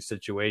interesting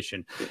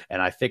situation.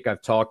 And I think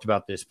I've talked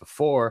about this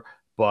before,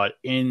 but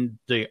in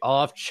the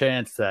off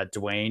chance that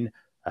Dwayne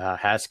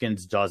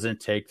Haskins doesn't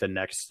take the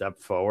next step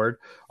forward,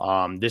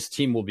 this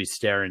team will be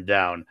staring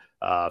down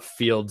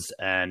Fields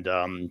and,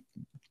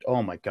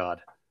 oh my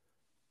God,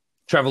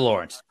 Trevor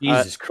Lawrence.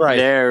 Jesus Christ.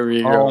 There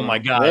we go. Oh my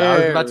God. I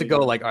was about to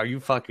go like, are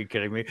you fucking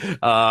kidding me?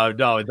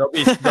 No,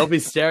 they'll be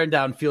staring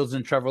down Fields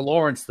and Trevor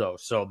Lawrence though.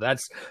 So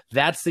that's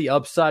the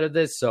upside of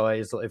this. So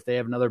if they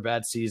have another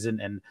bad season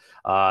and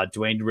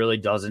Dwayne really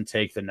doesn't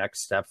take the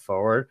next step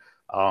forward,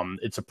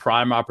 it's a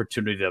prime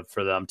opportunity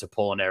for them to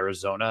pull in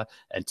Arizona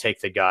and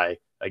take the guy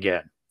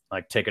again,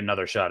 like take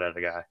another shot at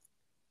the guy.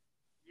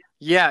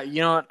 Yeah,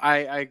 you know what? I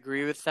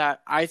agree with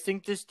that. I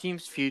think this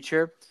team's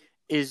future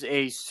is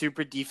a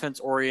super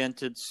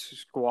defense-oriented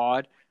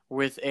squad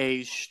with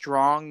a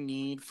strong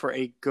need for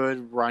a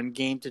good run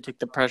game to take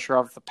the pressure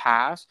off the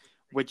pass,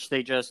 which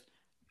they just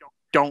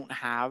don't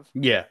have.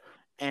 Yeah.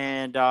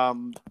 And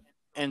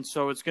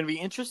so it's going to be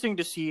interesting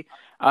to see.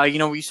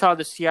 We saw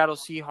the Seattle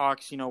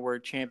Seahawks, where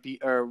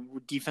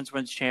defense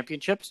wins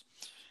championships.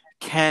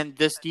 Can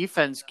this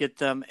defense get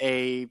them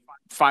a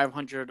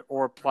 500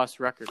 or plus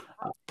record?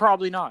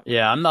 Probably not.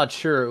 Yeah, I'm not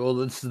sure. Well,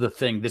 this is the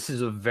thing. This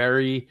is a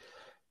very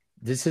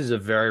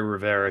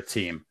Rivera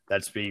team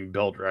that's being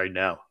built right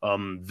now.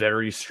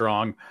 Very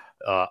strong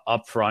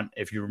up front.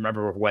 If you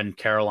remember when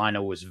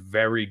Carolina was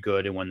very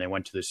good and when they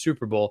went to the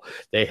Super Bowl,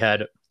 they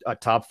had a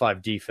top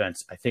 5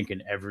 defense, I think,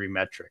 in every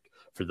metric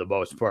for the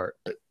most part.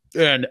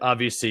 And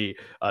obviously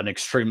an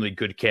extremely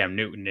good Cam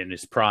Newton in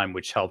his prime,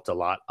 which helped a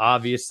lot,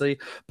 obviously.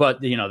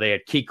 But, they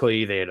had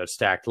Kuechly, they had a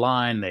stacked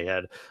line, they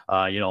had,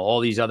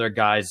 all these other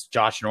guys.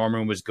 Josh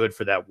Norman was good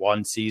for that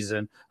one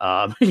season.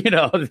 So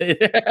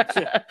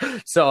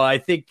I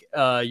think,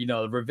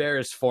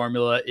 Rivera's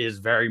formula is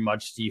very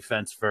much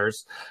defense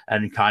first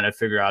and kind of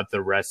figure out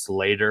the rest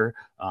later.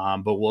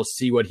 But we'll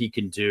see what he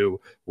can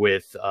do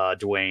with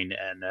Dwayne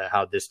and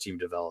how this team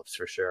develops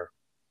for sure.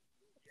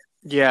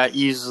 Yeah,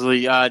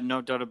 easily.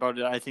 No doubt about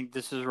it. I think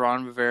this is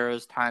Ron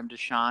Rivera's time to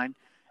shine,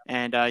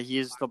 and he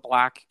is the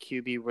black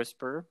QB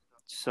whisperer.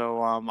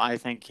 So I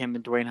think him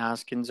and Dwayne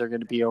Haskins are going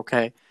to be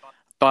okay.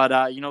 But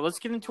let's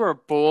get into our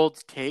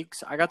bold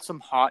takes. I got some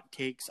hot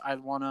takes I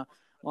want to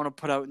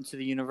put out into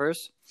the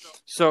universe.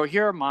 So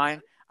here are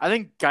mine. I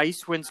think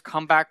Geis wins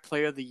comeback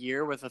player of the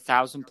year with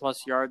 1,000+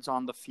 yards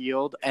on the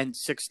field and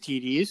 6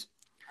 TDs.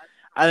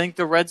 I think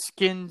the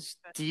Redskins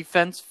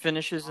defense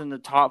finishes in the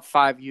top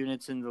 5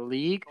 units in the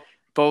league,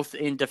 both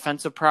in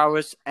defensive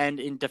prowess and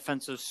in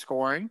defensive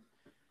scoring.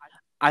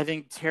 I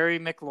think Terry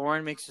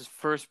McLaurin makes his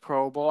first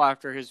Pro Bowl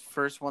after his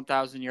first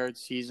 1,000-yard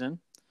season.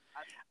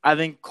 I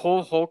think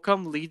Cole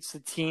Holcomb leads the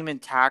team in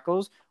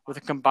tackles with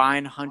a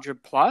combined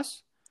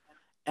 100+.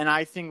 And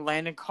I think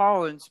Landon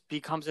Collins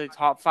becomes a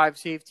top 5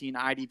 safety in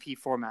IDP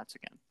formats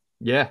again.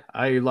 Yeah,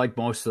 I like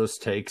most of those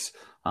takes.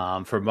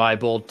 For my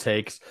bold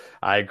takes,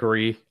 I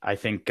agree. I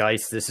think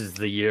Geis, this is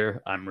the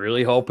year. I'm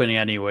really hoping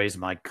anyways,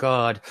 my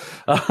God,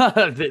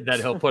 that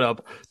he'll put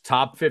up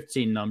top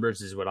 15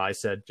 numbers is what I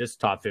said. Just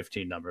top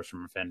 15 numbers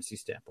from a fantasy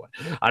standpoint.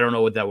 I don't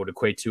know what that would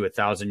equate to.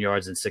 1,000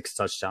 yards and 6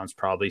 touchdowns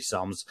probably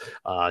seems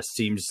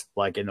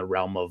like in the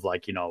realm of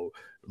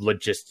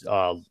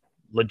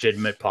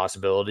legitimate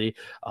possibility,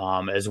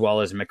 as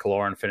well as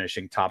McLaurin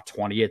finishing top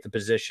 20 at the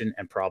position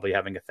and probably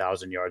having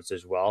 1,000 yards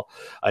as well.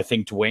 I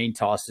think Dwayne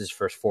tosses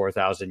for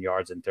 4,000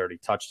 yards and 30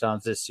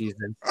 touchdowns this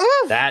season.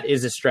 That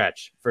is a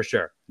stretch for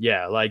sure.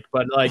 Yeah,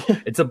 but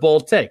it's a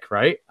bold take,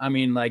 right? I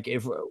mean,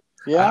 if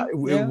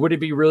would it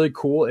be really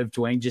cool if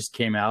Dwayne just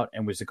came out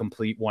and was a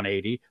complete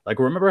 180? Like,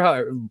 remember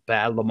how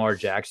bad Lamar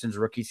Jackson's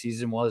rookie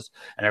season was?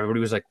 And everybody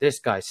was like, this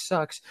guy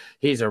sucks.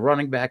 He's a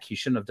running back. He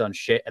shouldn't have done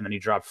shit. And then he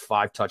dropped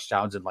 5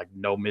 touchdowns and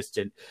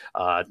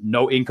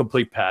no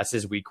incomplete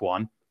passes week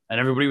 1. And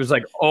everybody was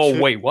like, oh,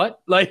 wait,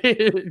 what?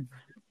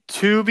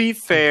 To be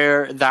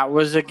fair, that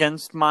was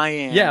against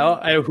Miami. Yeah,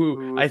 I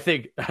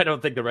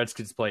don't think the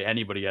Redskins play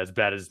anybody as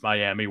bad as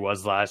Miami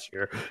was last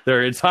year,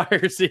 their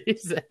entire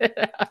season.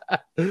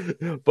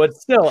 But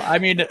still, I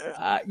mean,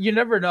 you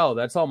never know.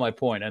 That's all my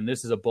point. And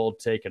this is a bold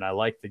take, and I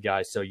like the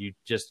guy. So you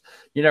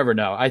never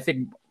know. I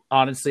think,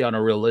 honestly, on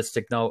a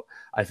realistic note,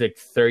 I think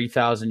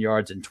 30,000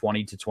 yards and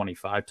 20 to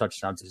 25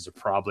 touchdowns is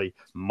probably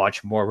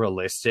much more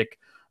realistic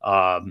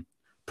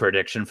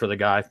prediction for the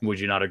guy. Would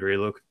you not agree,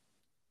 Luke?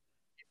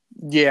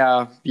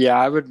 Yeah,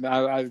 I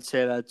would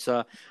say that's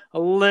a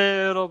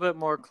little bit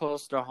more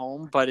close to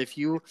home. But if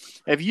you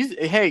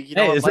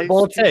it's a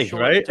bold take,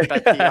 right? To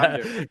bet the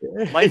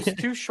under. Life's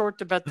too short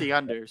to bet the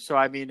under. So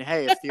I mean,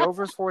 hey, if the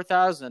over's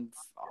 4,000,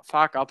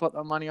 fuck, I'll put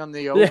the money on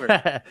the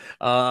over.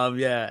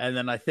 And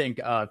then I think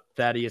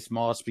Thaddeus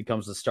Moss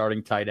becomes the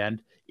starting tight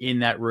end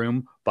in that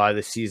room by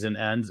the season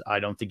ends. I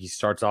don't think he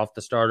starts off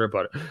the starter,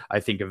 but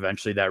I think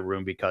eventually that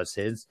room becomes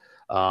his.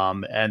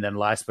 And then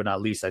last but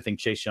not least, I think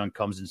Chase Young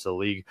comes into the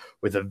league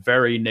with a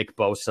very Nick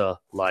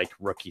Bosa-like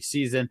rookie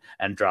season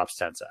and drops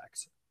 10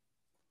 sacks.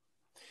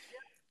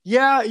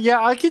 Yeah,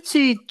 I could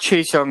see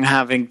Chase Young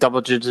having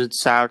double-digit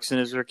sacks in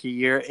his rookie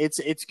year.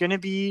 It's going to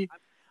be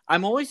 –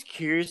 I'm always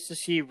curious to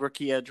see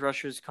rookie edge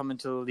rushers come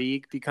into the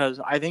league because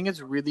I think it's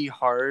really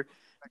hard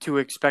to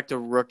expect a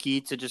rookie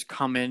to just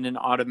come in and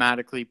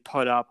automatically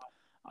put up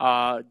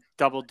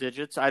double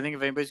digits. I think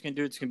if anybody's going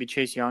to do it, it's going to be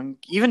Chase Young.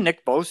 Even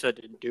Nick Bosa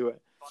didn't do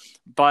it.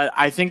 But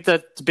I think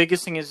that the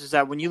biggest thing is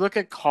that when you look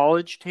at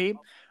college tape,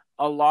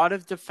 a lot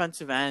of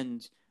defensive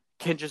ends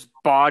can just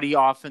body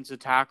offensive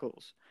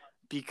tackles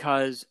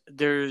because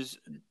there's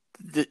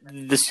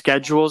the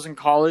schedules in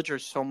college are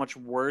so much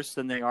worse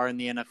than they are in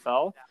the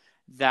NFL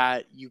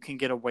that you can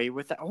get away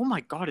with that. Oh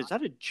my God, is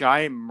that a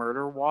giant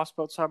murder wasp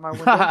outside my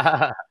window?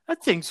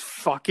 That thing's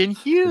fucking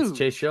huge. It's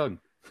Chase Young.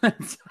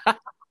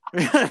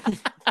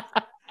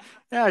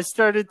 Yeah, I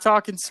started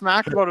talking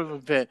smack about him a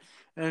bit.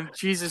 And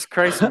Jesus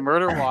Christ, a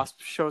murder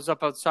wasp shows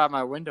up outside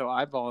my window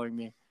eyeballing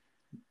me.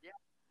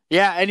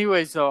 Yeah,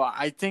 anyways, though,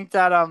 I think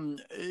that,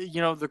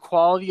 the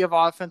quality of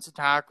offensive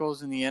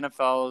tackles in the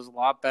NFL is a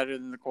lot better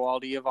than the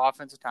quality of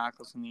offensive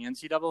tackles in the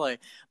NCAA,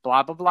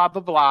 blah, blah, blah,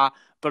 blah, blah.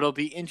 But it'll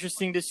be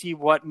interesting to see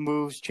what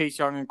moves Chase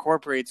Young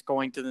incorporates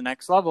going to the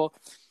next level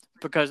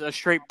because a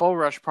straight bull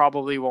rush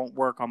probably won't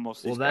work on most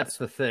of these guys. That's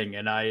the thing,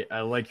 and I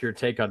like your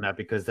take on that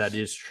because that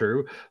is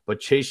true. But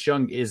Chase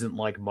Young isn't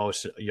like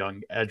most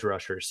young edge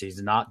rushers.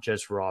 He's not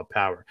just raw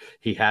power.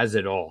 He has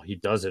it all. He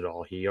does it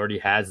all. He already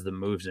has the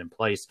moves in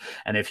place.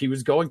 And if he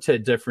was going to a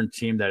different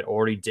team that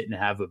already didn't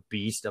have a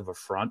beast of a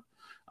front,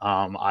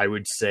 I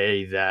would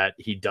say that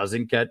he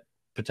doesn't get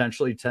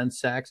potentially 10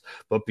 sacks.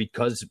 But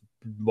because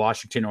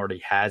Washington already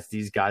has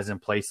these guys in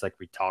place, like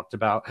we talked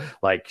about,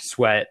 like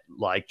Sweat,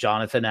 like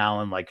Jonathan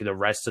Allen, like the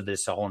rest of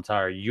this whole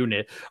entire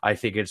unit, I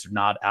think it's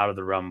not out of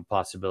the realm of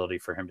possibility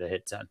for him to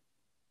hit 10.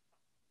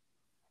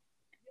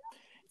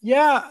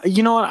 Yeah,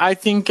 you know what? I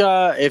think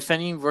if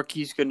any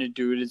rookie's going to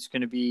do it, it's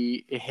going to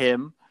be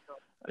him.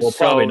 Well,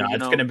 probably not.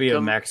 It's going to be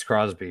a Max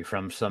Crosby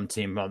from some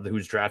team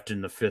who's drafted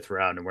in the 5th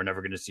round and we're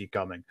never going to see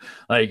coming.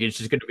 Like, it's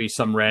just going to be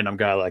some random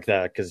guy like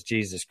that because,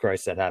 Jesus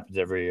Christ, that happens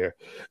every year.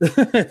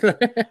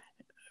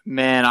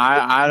 Man,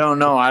 I don't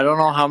know. I don't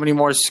know how many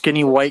more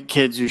skinny white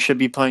kids who should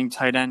be playing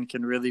tight end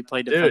can really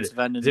play defensive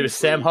end. It was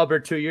Sam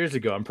Hubbard 2 years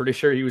ago. I'm pretty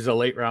sure he was a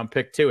late round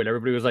pick too. And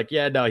everybody was like,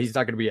 yeah, no, he's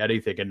not going to be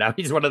anything. And now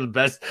he's one of the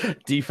best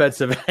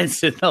defensive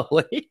ends in the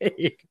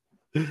league.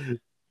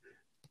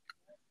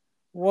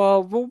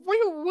 Well,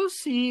 we'll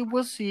see.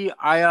 We'll see.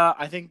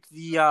 I think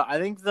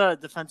the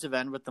defensive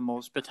end with the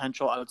most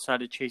potential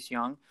outside of Chase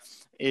Young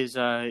is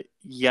Yeto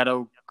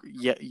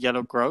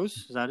Gross.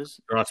 Is that his?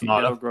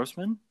 Yeto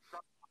Grossman?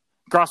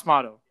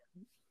 Grossmato.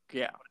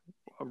 Yeah.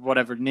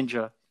 Whatever.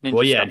 Ninja.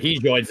 Well, yeah, and he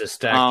joins the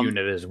stack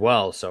unit as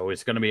well, so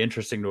it's going to be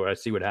interesting to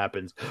see what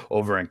happens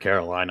over in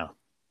Carolina.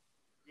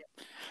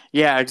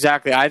 Yeah,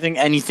 exactly. I think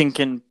anything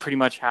can pretty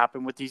much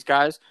happen with these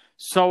guys.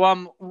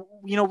 So,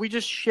 we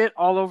just shit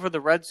all over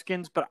the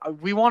Redskins, but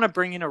we want to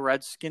bring in a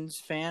Redskins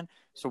fan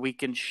so we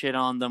can shit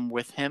on them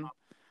with him.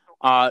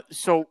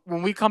 So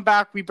when we come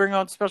back, we bring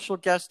on special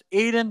guest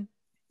Aiden,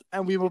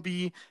 and we will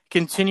be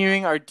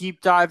continuing our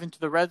deep dive into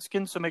the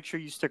Redskins, so make sure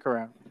you stick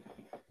around.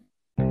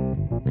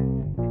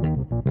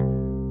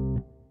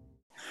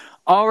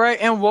 All right,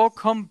 and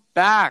welcome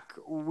back.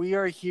 We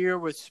are here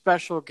with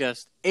special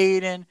guest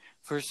Aiden.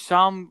 For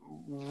some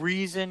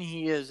reason,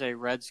 he is a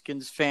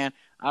Redskins fan.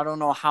 I don't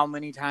know how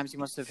many times he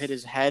must have hit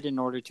his head in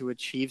order to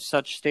achieve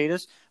such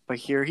status, but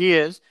here he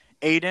is.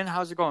 Aiden,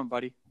 how's it going,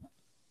 buddy?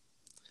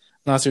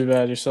 Not too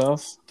bad.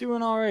 Yourself?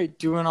 Doing all right.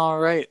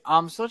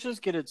 So let's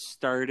just get it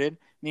started.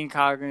 Me and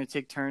Kyle are going to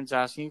take turns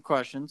asking you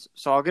questions.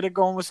 So I'll get it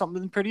going with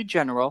something pretty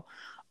general.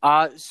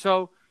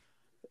 So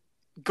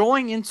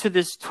going into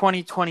this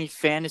 2020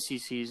 fantasy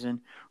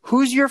season,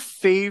 who's your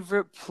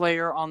favorite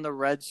player on the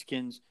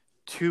Redskins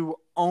to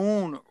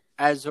own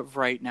as of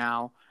right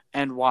now,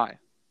 and why?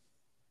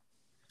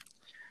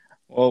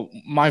 Well,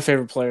 my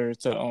favorite player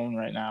to own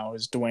right now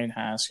is Dwayne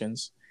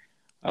Haskins.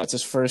 It's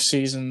his first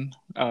season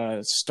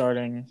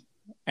starting,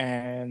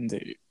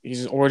 and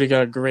he's already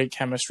got great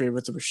chemistry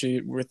with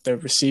the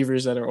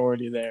receivers that are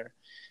already there,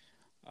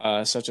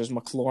 such as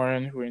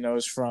McLaurin, who he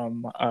knows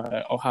from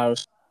Ohio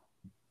State,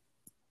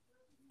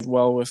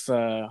 well with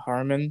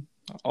Harmon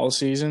all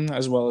season,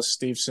 as well as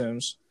Steve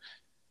Sims.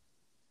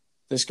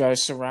 This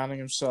guy's surrounding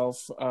himself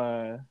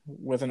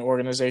with an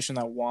organization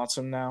that wants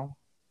him now.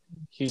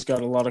 He's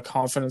got a lot of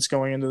confidence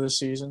going into this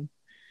season,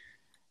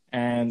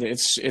 and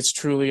it's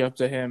truly up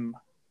to him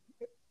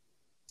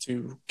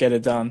to get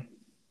it done.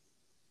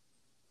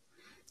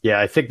 Yeah,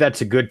 I think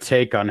that's a good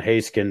take on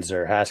Haskins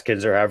or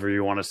Haskins or however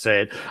you want to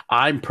say it.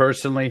 I'm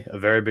personally a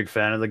very big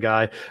fan of the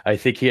guy. I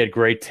think he had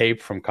great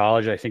tape from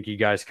college. I think you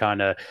guys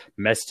kind of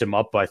messed him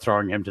up by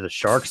throwing him to the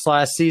Sharks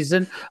last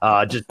season.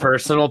 Just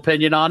personal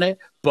opinion on it.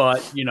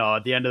 But,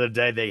 at the end of the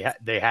day,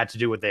 they had to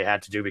do what they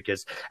had to do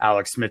because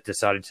Alex Smith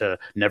decided to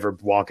never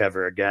walk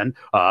ever again.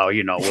 I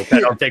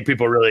don't think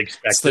people really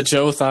expected. It's the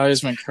Joe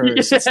Theismann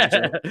curse.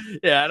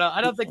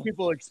 I don't think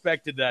people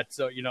expected that.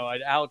 So,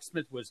 Alex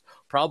Smith was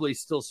probably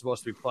still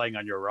supposed to be playing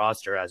on your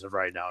roster as of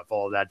right now if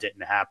all of that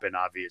didn't happen,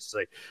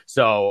 obviously.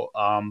 So,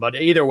 but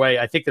either way,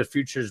 I think the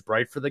future is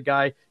bright for the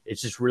guy.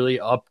 It's just really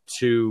up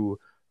to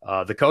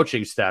the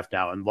coaching staff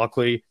now. And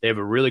luckily, they have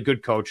a really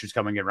good coach who's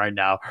coming in right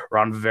now.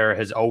 Ron Rivera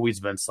has always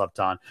been slept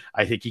on.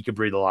 I think he could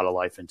breathe a lot of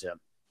life into him.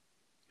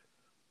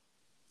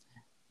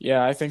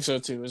 Yeah, I think so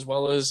too. As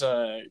well as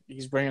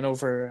he's bringing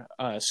over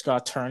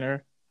Scott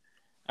Turner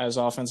as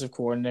offensive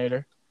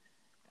coordinator.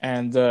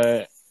 And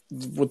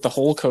with the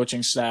whole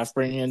coaching staff,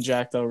 bringing in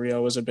Jack Del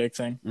Rio was a big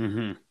thing.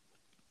 Mm-hmm.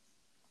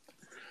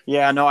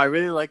 Yeah, no, I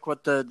really like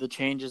what the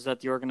changes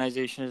that the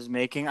organization is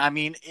making. I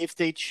mean, if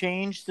they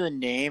change the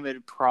name, it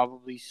would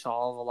probably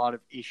solve a lot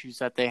of issues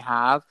that they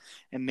have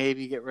and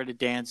maybe get rid of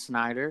Dan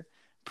Snyder.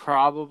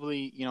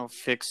 Probably,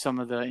 fix some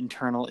of the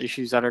internal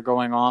issues that are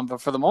going on.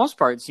 But for the most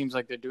part, it seems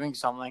like they're doing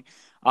something.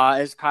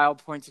 As Kyle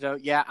pointed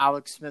out, yeah,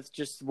 Alex Smith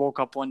just woke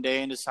up one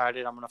day and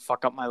decided I'm going to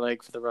fuck up my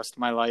leg for the rest of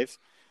my life.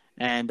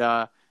 And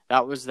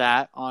that was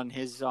that on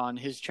his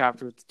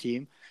chapter with the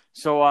team.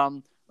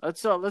 So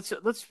let's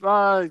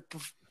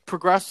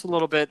progress a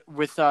little bit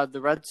with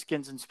the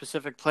Redskins and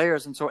specific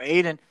players. And so,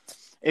 Aiden,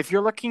 if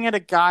you're looking at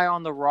a guy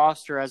on the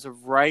roster as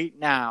of right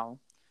now,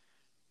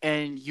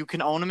 and you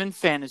can own him in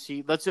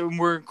fantasy,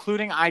 we're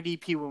including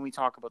IDP when we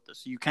talk about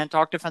this. So you can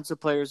talk defensive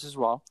players as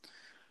well.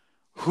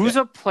 Who's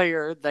a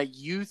player that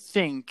you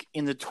think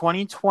in the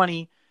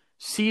 2020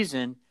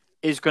 season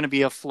is going to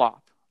be a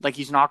flop? Like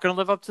he's not going to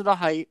live up to the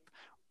hype,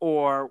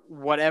 or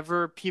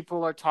whatever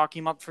people are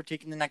talking about for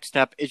taking the next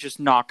step is just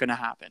not going to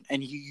happen.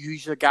 And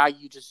he's a guy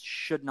you just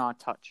should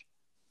not touch.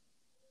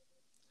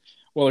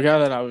 Well, the guy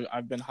that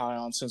I've been high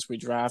on since we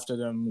drafted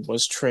him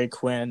was Trey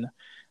Quinn.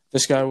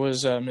 This guy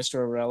was Mr.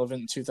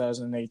 Irrelevant in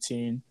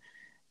 2018,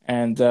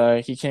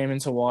 and he came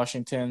into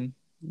Washington,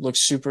 looked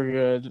super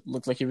good,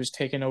 looked like he was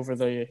taking over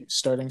the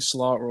starting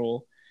slot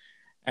role,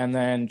 and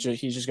then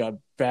he just got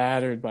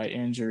battered by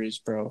injuries,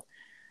 bro.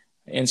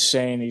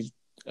 Insane. He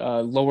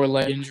lower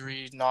leg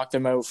injury knocked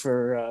him out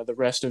for the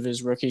rest of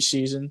his rookie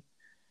season.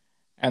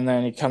 And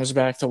then he comes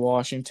back to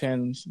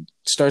Washington,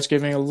 starts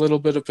giving a little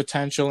bit of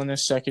potential in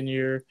his second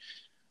year,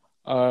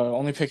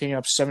 only picking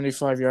up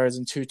 75 yards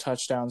and 2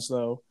 touchdowns,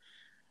 though.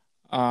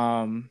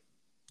 That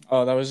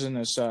was in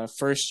his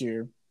first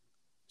year.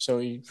 So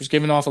he was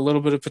giving off a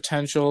little bit of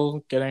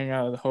potential, getting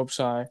the hopes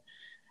high.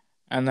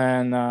 And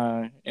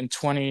then in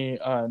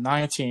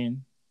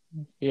 2019,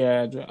 he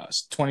had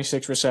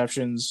 26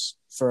 receptions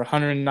for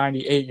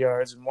 198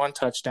 yards and 1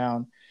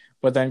 touchdown,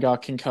 but then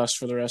got concussed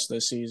for the rest of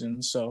the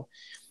season. So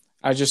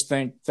I just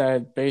think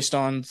that based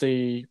on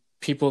the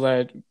people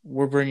that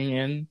we're bringing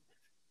in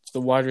to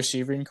the wide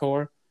receiving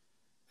core,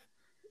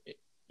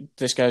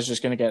 this guy's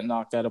just going to get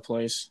knocked out of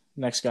place.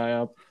 Next guy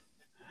up.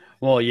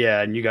 Well,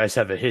 yeah, and you guys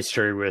have a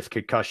history with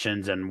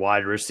concussions and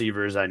wide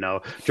receivers. I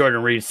know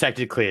Jordan Reed's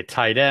technically a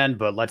tight end,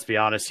 but let's be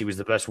honest, he was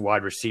the best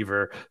wide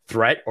receiver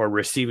threat or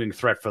receiving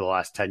threat for the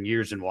last 10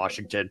 years in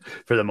Washington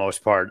for the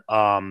most part.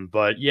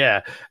 But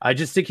yeah, I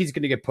just think he's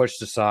going to get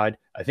pushed aside.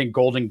 I think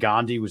Golden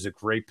Gandhi was a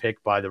great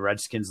pick by the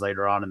Redskins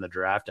later on in the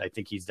draft. I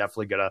think he's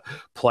definitely going to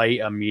play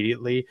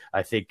immediately.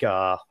 I think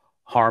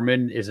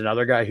Harmon is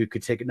another guy who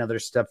could take another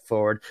step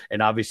forward.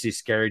 And obviously,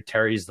 Scary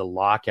Terry's the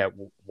lock at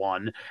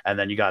 1. And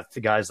then you got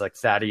the guys like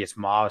Thaddeus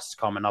Moss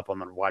coming up on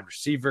the wide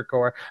receiver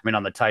core.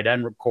 On the tight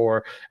end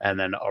core. And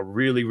then a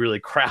really, really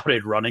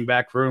crowded running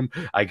back room.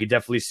 I could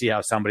definitely see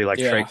how somebody like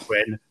Trey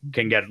Quinn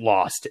can get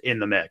lost in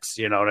the mix.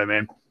 You know what I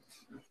mean?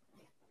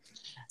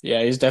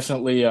 Yeah, he's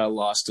definitely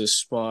lost his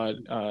spot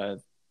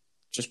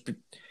just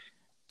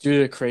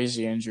due to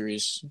crazy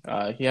injuries.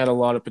 He had a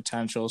lot of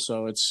potential,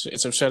 so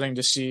it's upsetting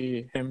to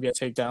see him get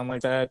taken down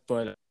like that,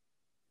 but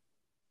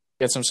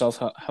gets himself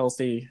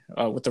healthy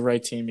with the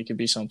right team, he could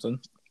be something.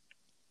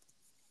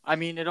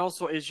 It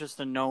also is just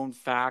a known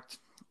fact.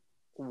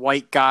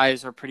 White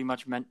guys are pretty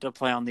much meant to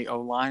play on the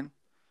O-line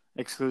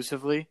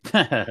exclusively.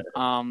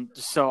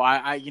 So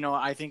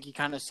I think he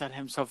kind of set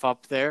himself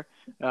up there.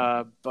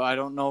 But I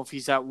don't know if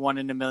he's at 1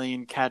 in a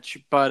million catch.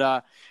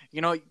 But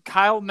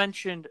Kyle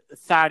mentioned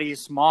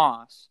Thaddeus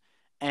Moss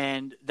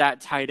and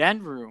that tight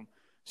end room.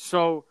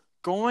 So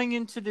going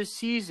into this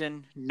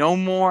season, no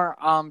more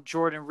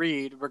Jordan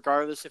Reed,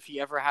 regardless if he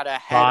ever had a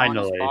head on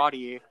his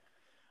body.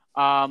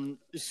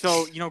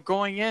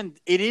 Going in,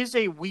 it is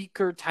a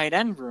weaker tight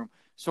end room.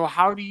 So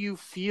how do you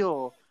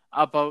feel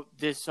about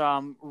this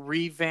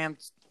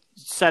revamped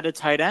set of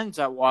tight ends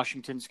that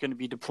Washington's going to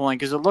be deploying?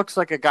 Because it looks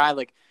like a guy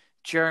like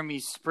Jeremy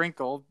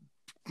Sprinkle,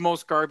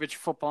 most garbage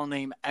football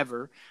name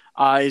ever,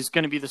 is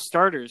going to be the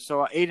starter.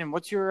 So, Aiden,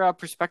 what's your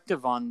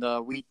perspective on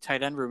the weak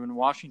tight end room in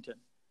Washington?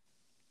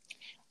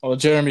 Well,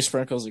 Jeremy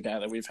Sprinkle's a guy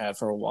that we've had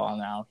for a while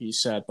now. He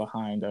sat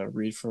behind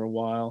Reed for a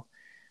while.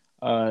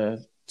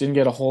 Didn't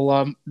get a whole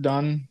lot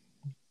done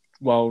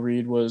while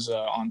Reed was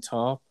on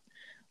top.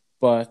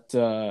 But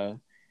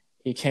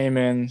he came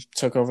in,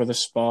 took over the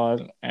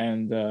spot,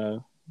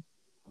 and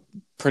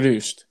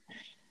produced.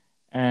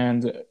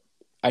 And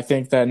I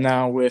think that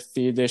now with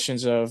the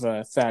additions of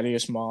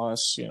Thaddeus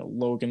Moss,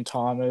 Logan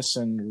Thomas,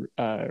 and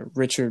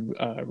Richard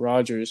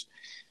Rogers,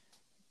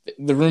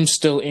 the room's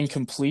still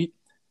incomplete.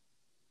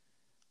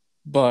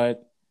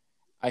 But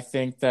I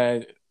think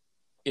that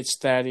it's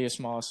Thaddeus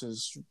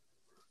Moss's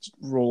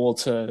role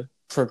to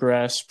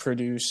progress,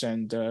 produce,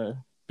 and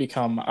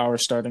become our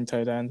starting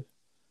tight end.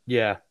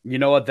 Yeah. You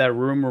know what? That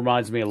room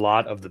reminds me a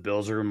lot of the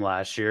Bills room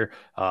last year.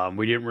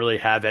 We didn't really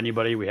have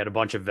anybody. We had a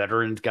bunch of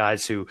veteran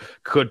guys who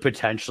could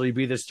potentially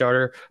be the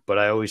starter, but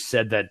I always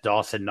said that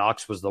Dawson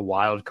Knox was the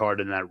wild card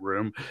in that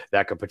room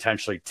that could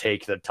potentially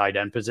take the tight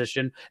end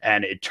position.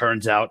 And it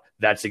turns out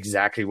that's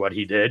exactly what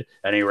he did.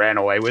 And he ran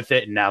away with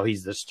it. And now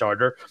he's the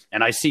starter.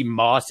 And I see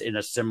Moss in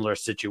a similar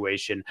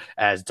situation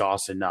as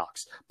Dawson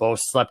Knox. Both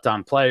slept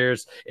on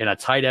players in a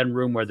tight end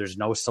room where there's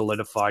no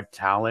solidified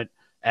talent.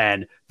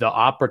 And the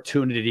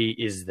opportunity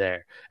is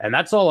there. And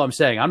that's all I'm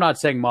saying. I'm not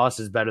saying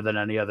Moss is better than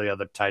any other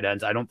tight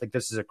ends. I don't think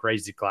this is a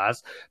crazy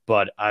class,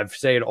 but I've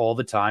said it all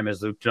the time,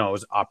 as Luke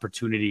knows,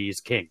 opportunity is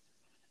king.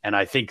 And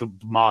I think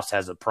Moss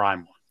has a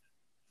prime one.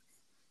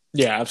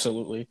 Yeah,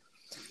 absolutely.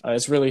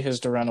 It's really his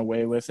to run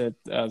away with it.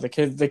 The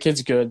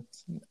kid's good.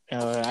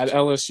 At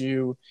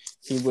LSU,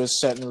 he was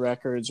setting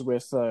records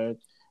with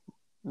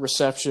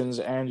receptions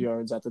and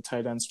yards at the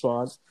tight end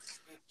spot.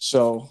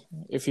 So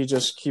if he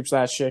just keeps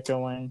that shit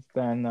going,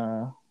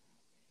 then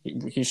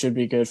he should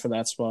be good for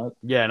that spot.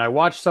 Yeah, and I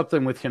watched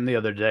something with him the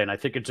other day, and I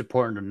think it's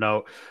important to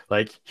note,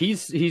 like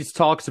he's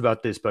talks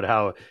about this, but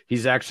how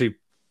he's actually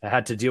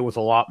had to deal with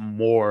a lot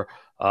more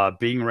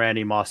being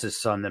Randy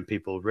Moss's son than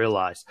people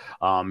realize,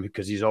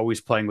 because he's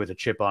always playing with a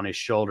chip on his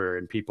shoulder,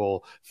 and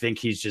people think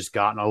he's just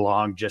gotten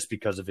along just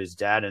because of his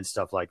dad and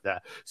stuff like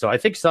that. So I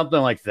think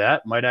something like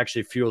that might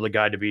actually fuel the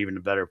guy to be even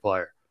a better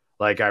player.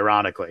 Like,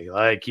 ironically,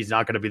 like he's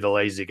not going to be the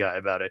lazy guy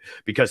about it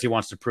because he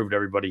wants to prove to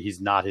everybody he's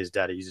not his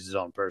daddy. He's his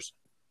own person.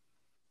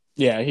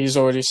 Yeah, he's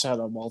already said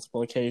on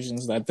multiple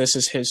occasions that this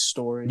is his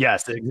story.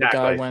 Yes, exactly. The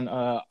guy went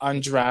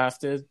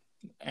undrafted,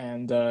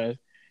 and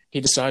he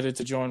decided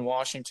to join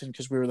Washington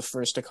because we were the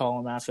first to call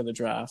him after the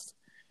draft.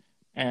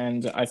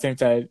 And I think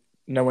that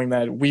knowing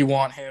that we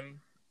want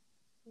him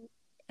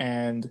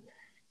and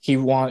he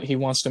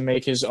wants to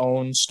make his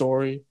own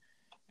story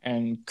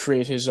and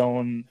create his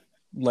own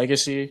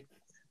legacy,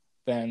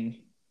 then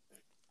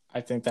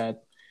I think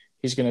that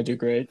he's going to do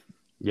great.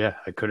 Yeah,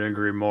 I couldn't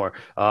agree more.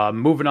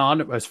 Moving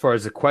on, as far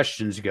as the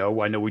questions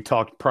go, I know we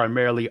talked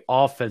primarily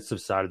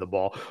offensive side of the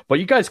ball, but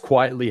you guys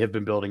quietly have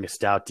been building a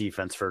stout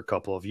defense for a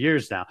couple of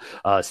years now,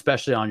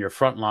 especially on your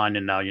front line.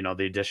 And now,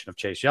 the addition of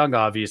Chase Young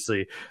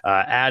obviously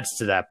adds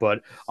to that.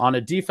 But on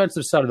a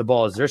defensive side of the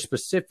ball, is there a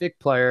specific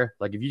player,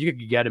 like if you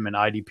could get him in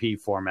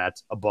IDP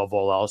formats above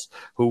all else,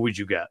 who would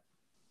you get?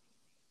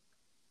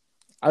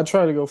 I'd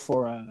try to go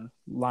for a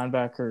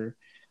linebacker,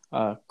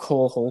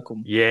 Cole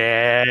Holcomb.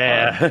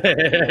 Yeah.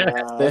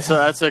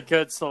 That's a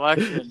good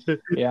selection.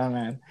 Yeah,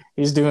 man.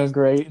 He's doing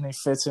great, and he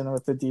fits in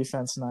with the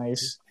defense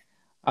nice.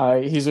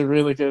 He's a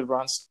really good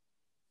run.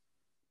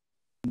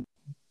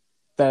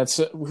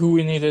 That's who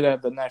we needed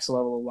at the next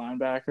level of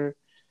linebacker,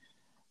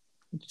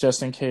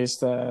 just in case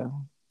the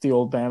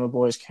old Bama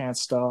boys can't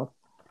stop.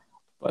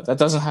 But that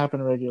doesn't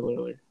happen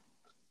regularly.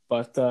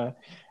 But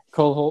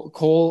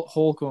Cole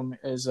Holcomb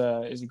is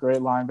a great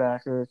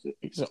linebacker.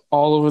 He's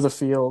all over the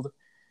field.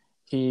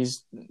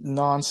 He's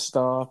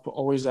nonstop,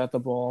 always at the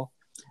ball,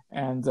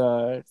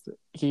 and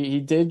he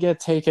did get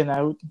taken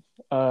out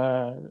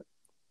a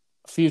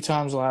few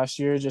times last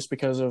year just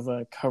because of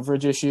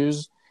coverage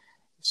issues.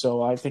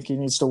 So I think he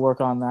needs to work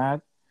on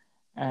that.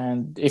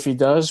 And if he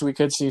does, we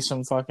could see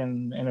some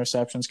fucking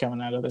interceptions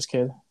coming out of this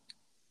kid.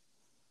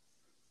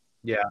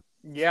 Yeah.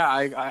 Yeah,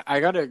 I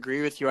got to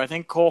agree with you. I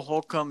think Cole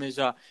Holcomb is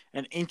an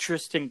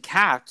interesting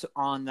cat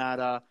on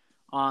that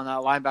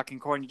linebacking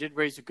core. And you did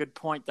raise a good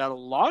point that a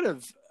lot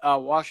of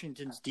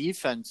Washington's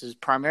defense is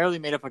primarily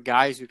made up of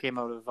guys who came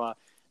out of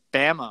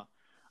Bama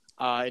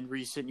in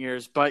recent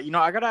years. But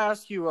I got to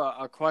ask you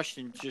a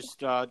question.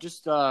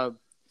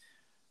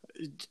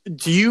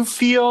 Do you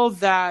feel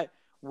that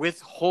with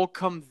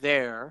Holcomb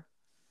there,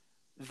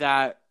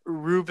 that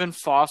Reuben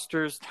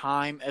Foster's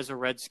time as a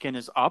Redskin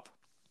is up?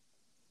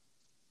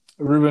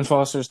 Reuben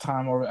Foster's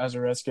time as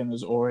a Redskin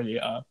is already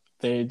up.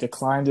 They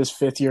declined his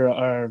fifth year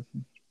option.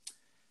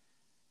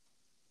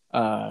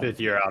 I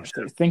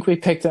think we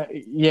picked up.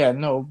 Yeah,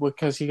 no,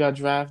 because he got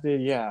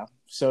drafted. Yeah,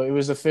 so it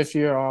was a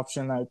 5th-year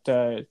option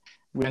that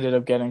we ended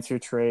up getting through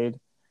trade,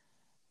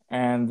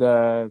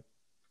 and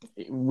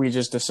we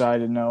just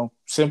decided no,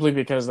 simply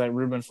because that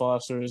Reuben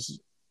Foster is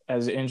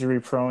as injury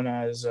prone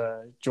as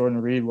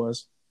Jordan Reed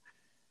was.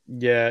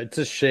 Yeah, it's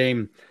a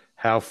shame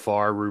how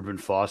far Reuben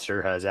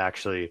Foster has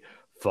actually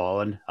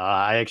fallen.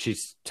 I actually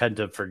tend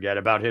to forget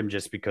about him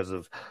just because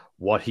of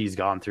what he's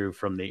gone through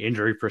from the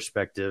injury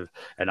perspective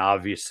and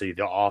obviously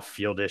the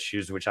off-field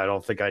issues, which I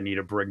don't think I need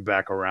to bring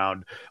back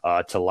around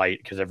to light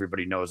because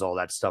everybody knows all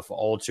that stuff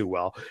all too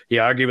well. He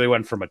arguably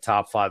went from a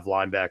top 5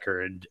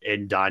 linebacker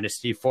in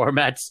dynasty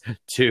formats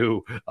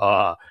to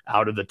out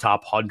of the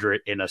top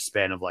 100 in a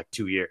span of like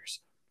 2 years,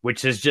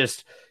 which is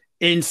just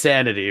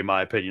insanity, in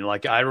my opinion.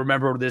 Like, I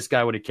remember this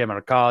guy when he came out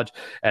of college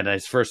and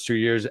his first 2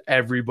 years,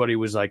 everybody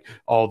was like,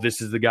 oh,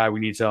 this is the guy we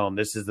need to own.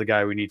 This is the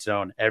guy we need to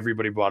own.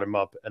 Everybody brought him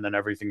up, and then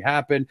everything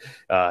happened.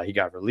 He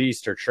got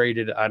released or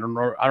traded. I don't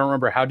know. I don't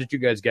remember. How did you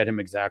guys get him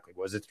exactly?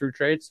 Was it through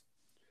trades?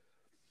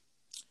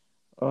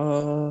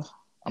 I'm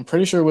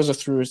pretty sure it was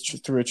through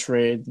a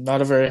trade.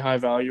 Not a very high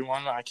value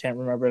one. I can't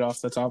remember it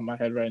off the top of my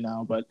head right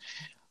now, but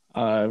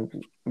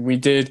we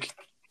did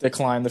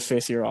decline the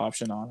 5th-year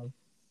option on him.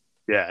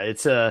 Yeah,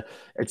 it's a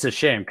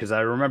shame because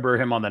I remember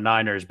him on the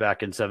Niners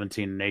back in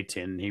 17 and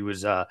 18. He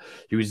was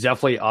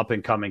definitely up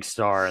and coming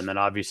star, and then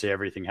obviously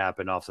everything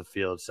happened off the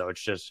field. So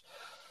it's just,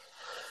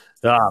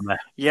 man.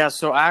 Yeah.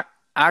 So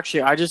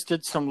actually, I just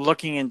did some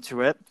looking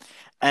into it,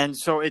 and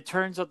so it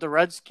turns out the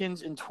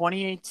Redskins in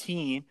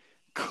 2018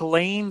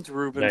 claimed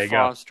Reuben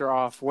Foster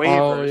off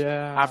waivers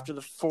after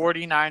the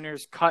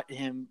 49ers cut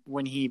him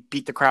when he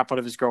beat the crap out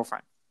of his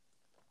girlfriend.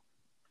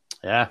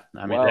 Yeah,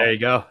 I mean, There you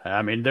go.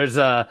 I mean, there's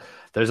a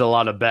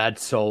lot of bad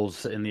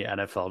souls in the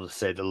NFL, to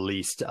say the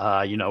least.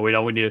 We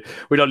don't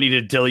need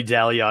to dilly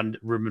dally on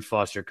Reuben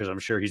Foster because I'm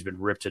sure he's been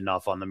ripped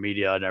enough on the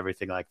media and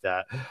everything like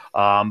that.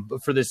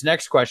 But for this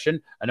next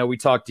question, I know we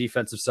talked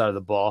defensive side of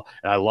the ball,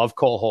 and I love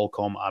Cole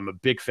Holcomb. I'm a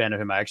big fan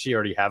of him. I actually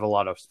already have a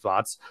lot of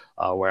spots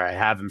where I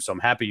have him, so I'm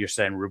happy you're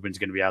saying Reuben's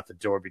going to be out the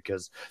door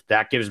because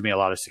that gives me a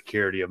lot of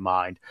security of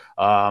mind.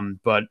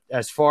 But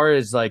as far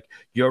as like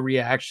your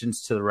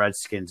reactions to the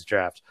Redskins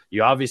draft,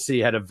 you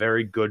obviously had a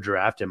very good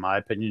draft, in my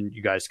opinion.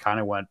 You guys kind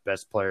of went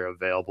best player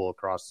available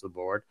across the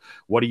board.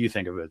 What do you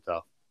think of it,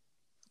 though?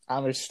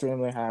 I'm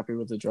extremely happy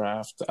with the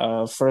draft.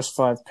 First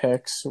 5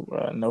 picks,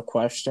 no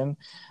question.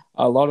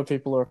 A lot of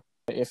people are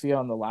iffy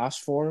on the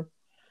last 4,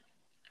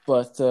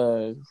 but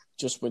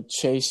just with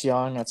Chase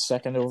Young at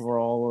 2nd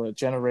overall, a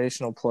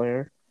generational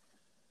player,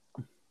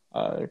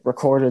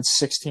 recorded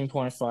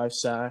 16.5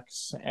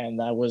 sacks,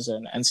 and that was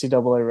an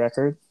NCAA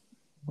record.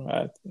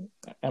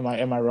 Am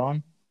I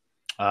wrong?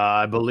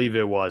 I believe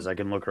it was. I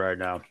can look right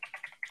now.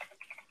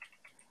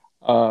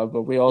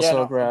 But we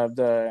also grabbed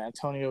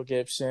Antonio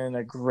Gibson,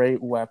 a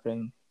great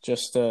weapon.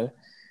 Just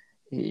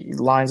he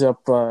lines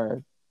up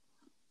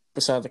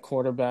beside the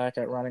quarterback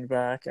at running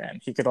back, and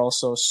he could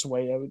also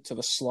sway out to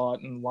the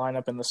slot and line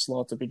up in the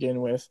slot to begin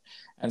with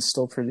and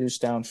still produce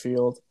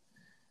downfield.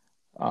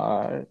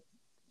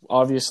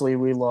 Obviously,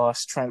 we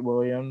lost Trent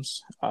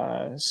Williams.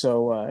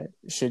 So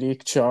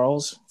Shadiq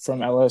Charles from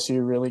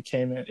LSU really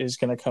is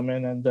going to come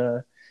in,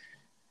 and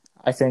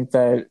I think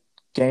that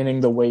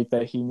gaining the weight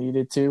that he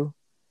needed to,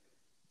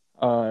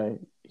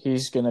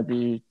 he's going to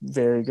be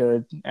very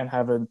good and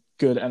have a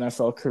good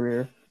NFL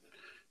career.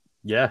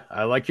 Yeah,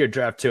 I like your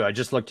draft too. I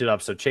just looked it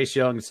up. So Chase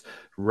Young's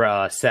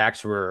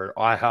sacks were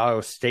Ohio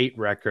State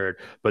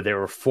record, but they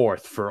were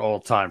 4th for all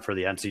time for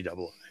the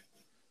NCAA.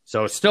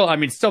 So still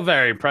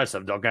very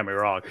impressive. Don't get me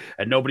wrong.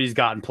 And nobody's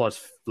gotten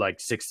plus like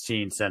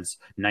 16 since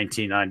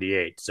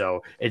 1998.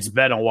 So it's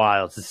been a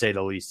while, to say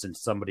the least,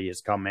 since somebody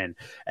has come in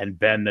and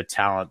been the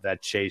talent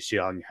that Chase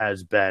Young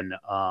has been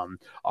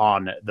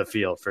on the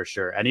field for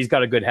sure. And he's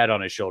got a good head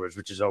on his shoulders,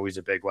 which is always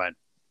a big win.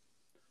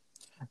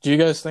 Do you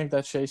guys think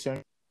that Chase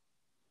Young,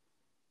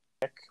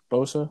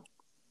 Bosa?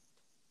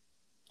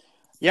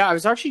 Yeah, I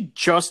was actually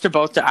just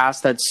about to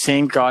ask that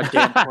same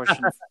goddamn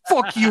question.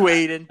 Fuck you,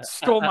 Aiden.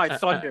 Stole my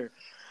thunder.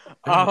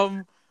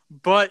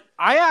 But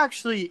I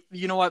actually,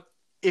 you know what?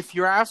 If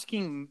you're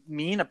asking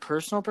me in a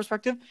personal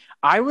perspective,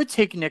 I would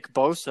take Nick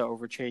Bosa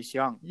over Chase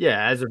Young.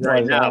 Yeah, as of Why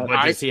right is now, that?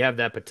 but does he have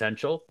that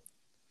potential?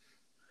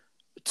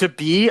 To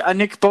be a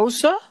Nick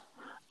Bosa,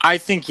 I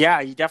think he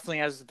definitely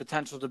has the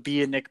potential to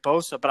be a Nick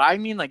Bosa. But I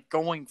mean, like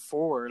going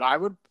forward, I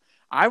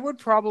would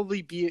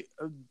probably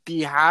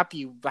be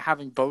happy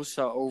having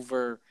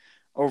Bosa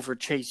over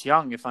Chase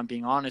Young, if I'm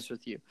being honest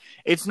with you.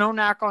 It's no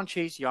knack on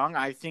Chase Young.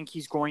 I think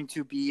he's going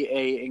to be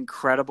a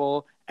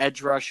incredible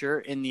edge rusher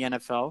in the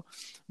NFL.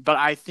 But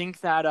I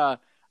think that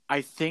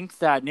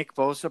Nick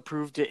Bosa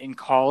proved it in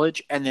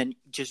college and then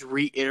just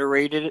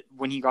reiterated it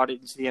when he got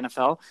into the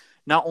NFL.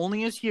 Not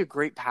only is he a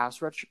great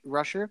pass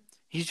rusher,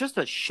 he's just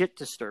a shit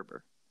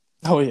disturber.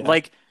 Oh yeah,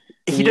 Like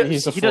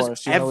he's a he force.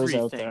 does You know he's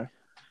everything. out there.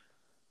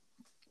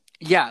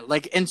 Yeah,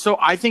 and so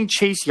I think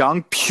Chase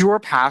Young, pure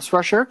pass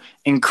rusher,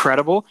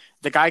 incredible.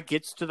 The guy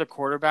gets to the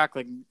quarterback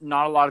like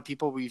not a lot of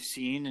people we've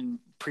seen in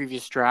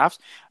previous drafts.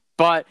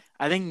 But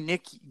I think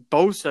Nick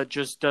Bosa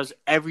just does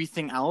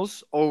everything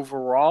else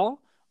overall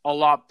a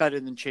lot better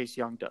than Chase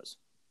Young does.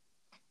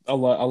 A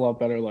lot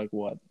better. Like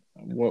what?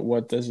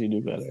 What does he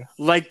do better?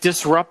 Like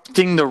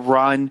disrupting the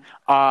run,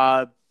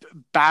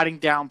 batting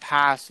down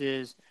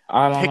passes,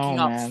 I don't picking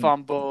know, up man.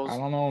 fumbles. I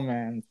don't know,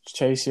 man.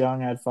 Chase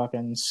Young had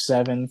fucking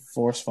 7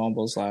 forced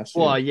fumbles last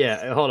year. Well,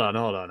 yeah, hold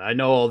on. I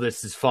know all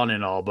this is fun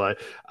and all, but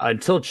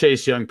until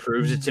Chase Young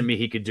proves it to me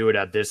he could do it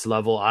at this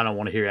level, I don't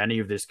want to hear any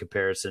of this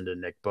comparison to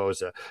Nick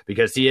Bosa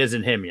because he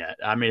isn't him yet.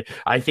 I mean,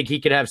 I think he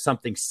could have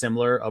something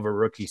similar of a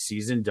rookie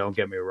season, don't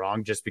get me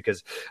wrong, just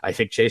because I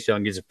think Chase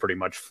Young is a pretty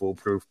much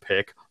foolproof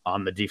pick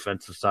on the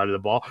defensive side of the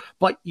ball.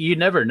 But you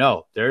never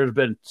know. There have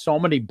been so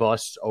many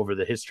busts over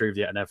the history of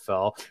the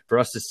NFL for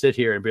us to sit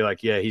here and be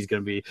like, yeah, he's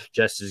going to be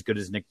just as good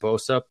as Nick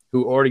Bosa,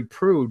 who already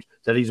proved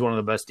that he's one of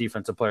the best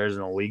defensive players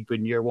in the league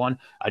in year one.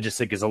 I just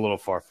think is a little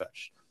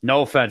far-fetched.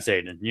 No offense,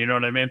 Aiden. You know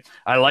what I mean?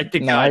 I like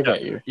the guy. I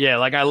get you. Yeah,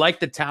 like I like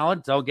the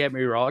talent. Don't get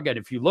me wrong. And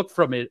if you look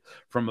from it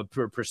from a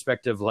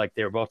perspective, like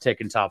they're both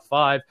taking top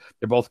 5,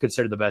 they're both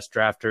considered the best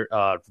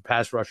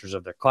pass rushers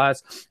of their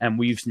class. And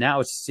we've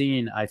now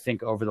seen, I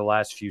think, over the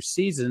last few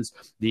seasons,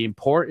 the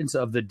importance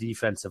of the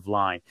defensive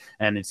line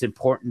and its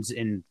importance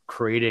in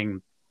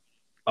creating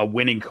a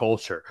winning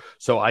culture.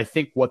 So I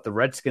think what the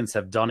Redskins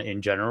have done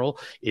in general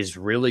is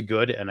really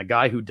good. And a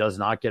guy who does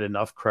not get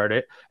enough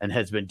credit and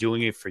has been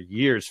doing it for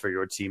years for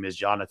your team is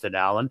Jonathan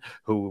Allen,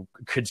 who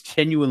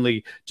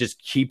continually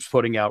just keeps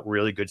putting out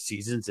really good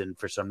seasons. And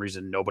for some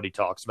reason, nobody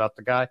talks about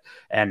the guy.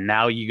 And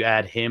now you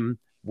add him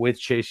with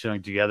Chase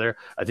Young together.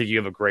 I think you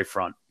have a great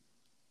front.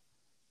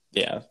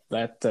 Yeah,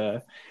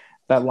 that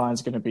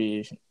line's going to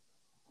be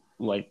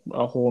like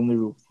a whole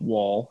new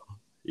wall.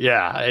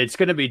 Yeah, it's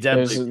going to be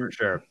deadly for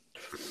sure.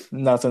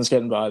 Nothing's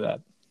getting by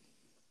that.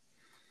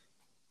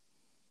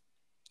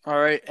 All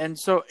right, and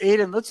so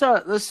Aiden, let's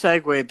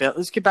segue a bit.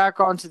 Let's get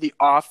back onto the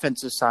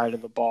offensive side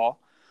of the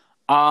ball.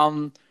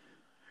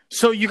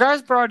 So you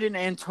guys brought in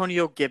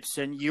Antonio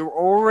Gibson. You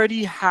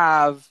already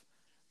have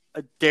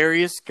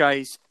Darius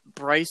Geis,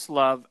 Bryce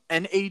Love,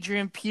 and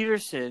Adrian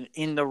Peterson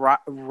in the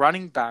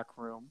running back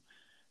room.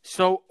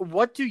 So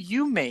what do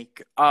you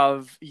make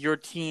of your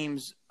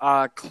team's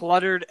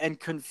cluttered and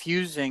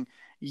confusing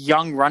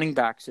young running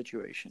back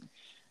situation?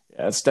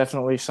 Yeah, it's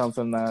definitely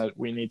something that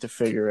we need to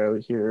figure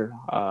out here.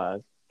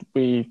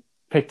 We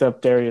picked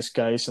up Darius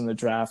Geis in the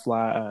draft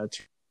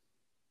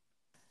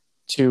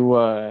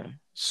to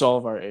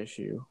solve our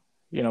issue.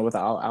 You know, with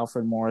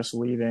Alfred Morris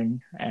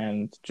leaving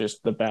and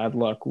just the bad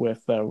luck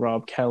with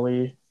Rob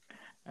Kelly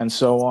and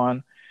so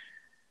on.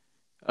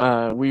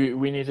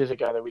 We needed a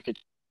guy that we could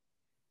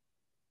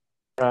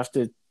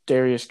drafted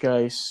Darius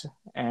Geis,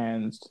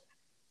 and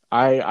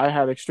I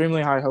had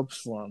extremely high hopes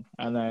for him,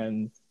 and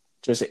then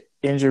just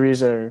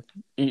injuries are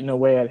eating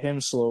away at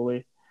him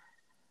slowly.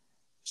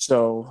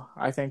 So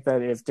I think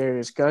that if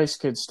Darius Geis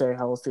could stay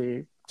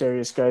healthy,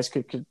 Darius Geis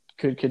could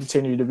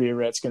continue to be a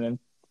Redskin and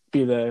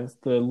be the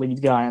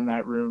lead guy in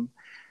that room.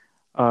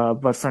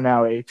 But for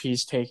now,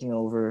 AP's taking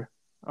over.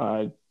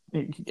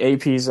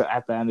 AP's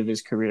at the end of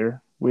his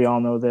career. We all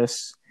know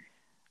this.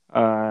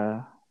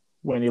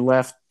 When he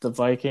left the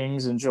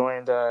Vikings and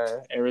joined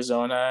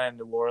Arizona and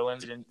New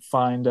Orleans, he didn't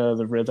find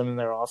the rhythm in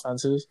their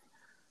offenses.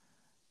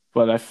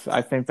 But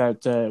I think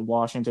that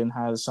Washington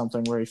has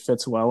something where he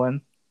fits well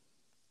in.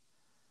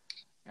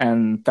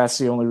 And that's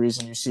the only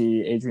reason you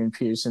see Adrian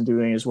Peterson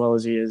doing as well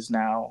as he is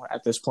now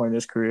at this point in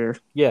his career.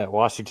 Yeah,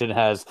 Washington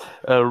has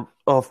a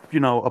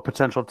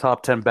potential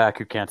top 10 back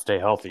who can't stay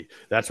healthy.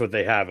 That's what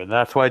they have, and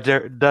that's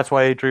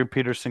why Adrian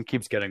Peterson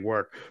keeps getting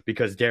work,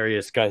 because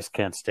Darius Geis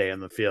can't stay in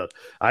the field.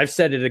 I've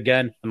said it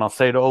again, and I'll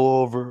say it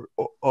all over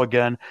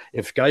again.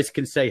 If Geis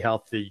can stay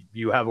healthy,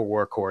 you have a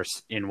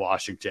workhorse in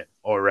Washington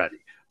already.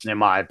 in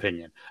my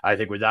opinion. I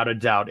think without a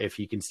doubt, if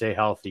he can stay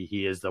healthy,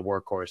 he is the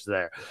workhorse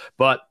there.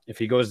 But if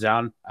he goes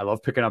down, I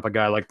love picking up a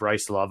guy like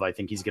Bryce Love. I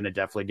think he's going to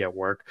definitely get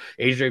work.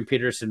 Adrian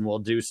Peterson will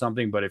do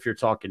something, but if you're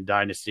talking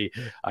dynasty,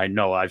 I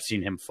know I've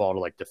seen him fall to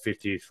like the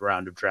 50th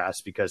round of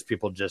drafts because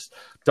people just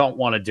don't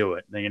want to do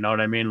it. You know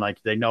what I mean?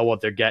 Like they know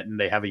what they're getting.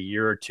 They have a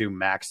year or two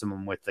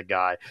maximum with the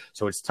guy.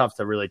 So it's tough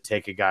to really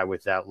take a guy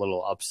with that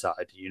little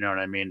upside. You know what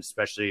I mean?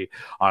 Especially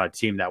on a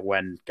team that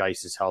when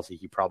Geis is healthy,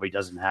 he probably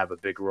doesn't have a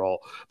big role.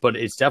 But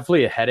it's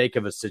definitely a headache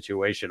of a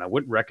situation. I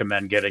wouldn't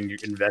recommend getting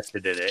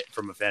invested in it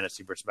from a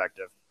fantasy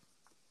perspective.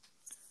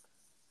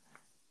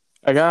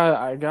 A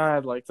guy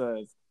I'd like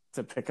to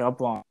pick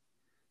up on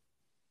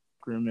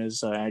room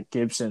is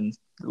Gibson.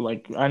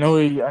 Like I know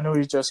he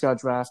just got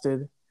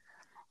drafted,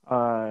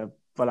 but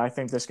I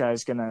think this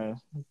guy's gonna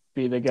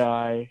be the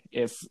guy.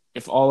 If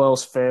all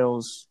else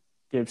fails,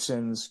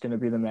 Gibson's gonna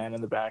be the man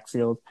in the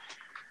backfield.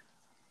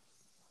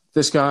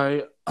 This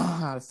guy,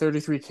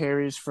 33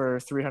 carries for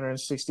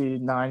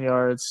 369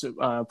 yards,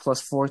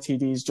 plus 4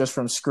 TDs just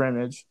from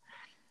scrimmage.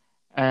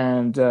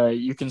 And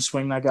you can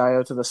swing that guy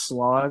out to the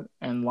slot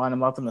and line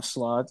him up in the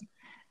slot.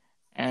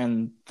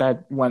 And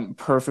that went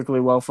perfectly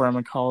well for him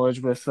in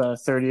college with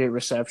 38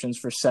 receptions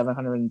for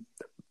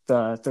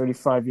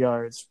 735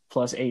 yards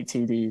plus 8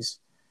 TDs.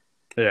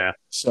 Yeah.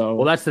 So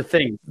well, that's the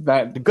thing.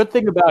 The good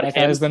thing about him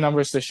has the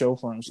numbers to show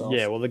for himself.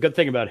 Yeah. Well, the good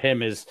thing about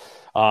him is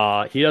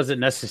he doesn't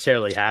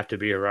necessarily have to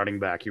be a running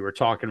back. You were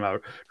talking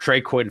about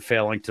Trey Quinn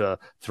failing to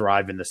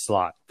thrive in the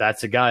slot.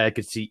 That's a guy I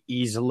could see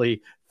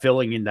easily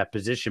filling in that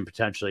position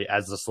potentially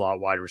as the slot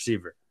wide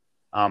receiver,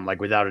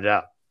 like without a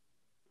doubt.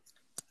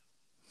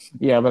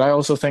 Yeah, but I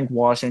also think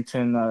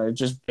Washington,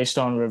 just based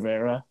on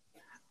Rivera,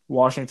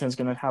 Washington's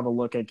going to have a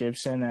look at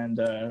Gibson and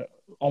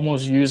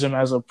almost use him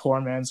as a poor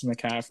man's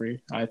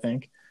McCaffrey, I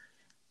think.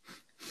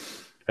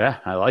 Yeah,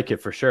 I like it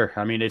for sure.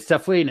 I mean, it's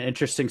definitely an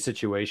interesting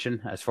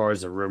situation as far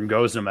as the room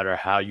goes, no matter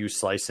how you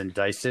slice and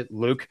dice it.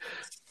 Luke,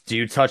 do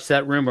you touch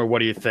that room or what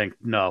do you think?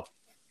 No.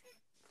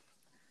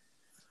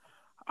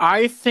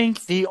 I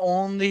think the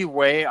only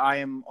way I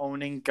am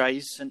owning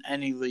Geis in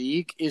any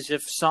league is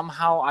if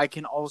somehow I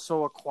can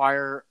also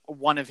acquire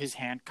one of his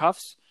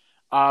handcuffs.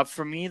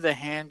 For me, the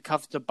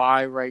handcuff to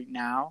buy right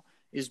now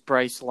is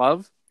Bryce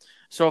Love.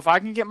 So if I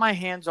can get my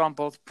hands on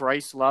both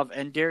Bryce Love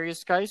and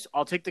Darius Geis,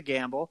 I'll take the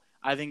gamble.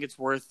 I think it's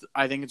worth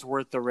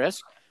the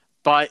risk.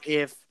 But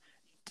if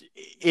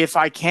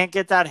I can't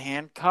get that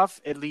handcuff,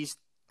 at least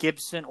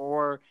Gibson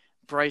or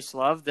Bryce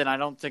Love, then I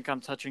don't think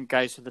I'm touching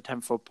Geis with a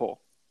 10-foot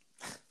pole.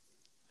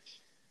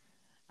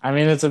 I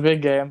mean, it's a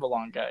big gamble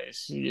on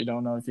Geis. You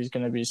don't know if he's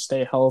going to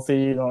stay healthy.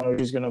 You don't know if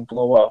he's going to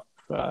blow up.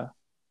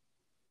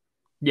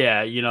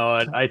 Yeah,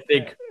 I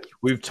think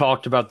we've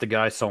talked about the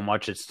guy so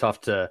much. It's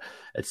tough to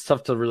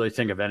really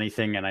think of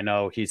anything. And I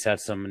know he's had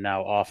some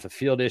now off the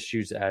field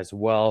issues as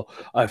well.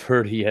 I've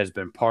heard he has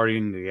been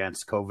partying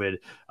against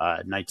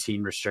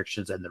COVID-19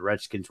 restrictions, and the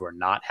Redskins were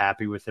not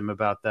happy with him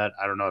about that.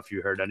 I don't know if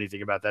you heard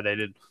anything about that,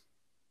 Aiden.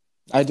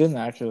 I didn't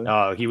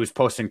actually. He was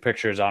posting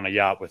pictures on a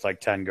yacht with like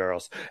 10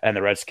 girls, and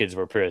the Redskins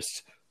were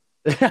pissed.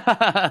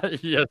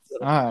 Yes.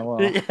 Well.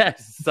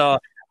 Yes. So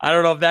I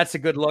don't know if that's a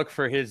good look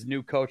for his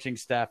new coaching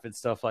staff and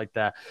stuff like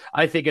that.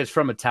 I think it's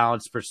from a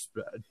talent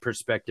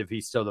perspective,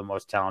 he's still the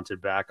most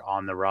talented back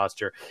on the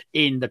roster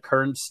in the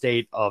current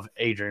state of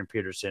Adrian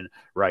Peterson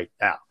right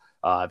now.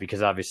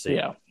 Because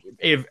obviously,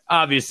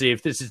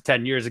 if this is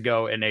 10 years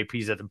ago and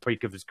AP's at the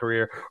peak of his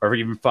career, or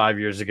even 5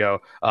 years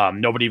ago,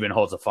 nobody even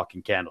holds a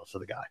fucking candle to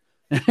the guy.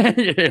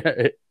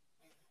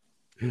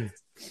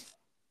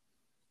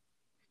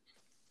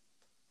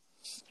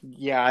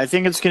 Yeah, I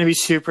think it's going to be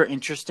super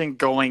interesting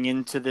going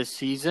into this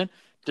season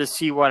to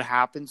see what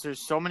happens.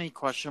 There's so many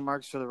question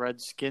marks for the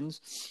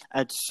Redskins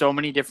at so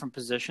many different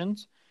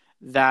positions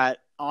that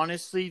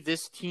honestly,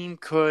 this team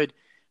could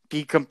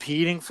be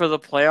competing for the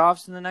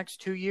playoffs in the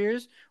next 2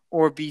 years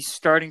or be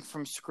starting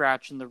from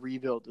scratch in the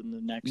rebuild in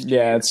the next 2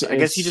 years. I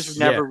guess you just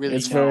never really know.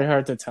 It's very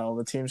hard to tell.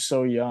 The team's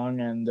so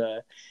young, and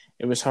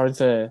it was hard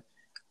to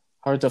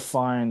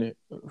find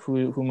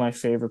who my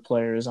favorite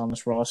player is on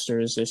this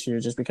roster is this year,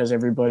 just because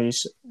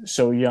everybody's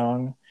so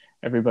young,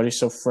 everybody's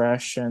so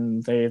fresh,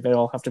 and they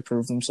all have to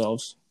prove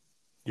themselves.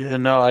 Yeah,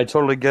 no, I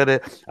totally get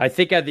it. I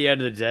think at the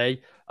end of the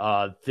day,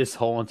 this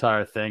whole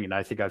entire thing, and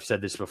I think I've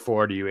said this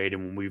before to you, Aiden,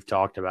 when we've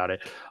talked about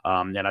it,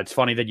 and it's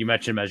funny that you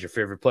mentioned him as your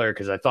favorite player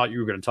because I thought you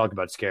were going to talk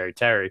about Scary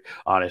Terry,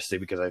 honestly,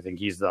 because I think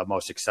he's the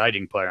most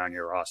exciting player on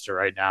your roster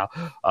right now.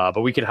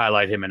 But we can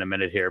highlight him in a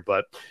minute here.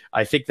 But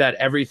I think that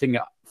everything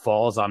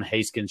falls on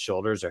Haskins'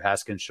 shoulders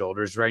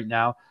right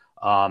now.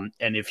 And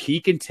if he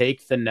can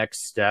take the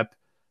next step,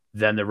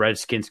 then the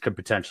Redskins could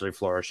potentially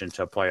flourish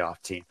into a playoff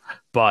team.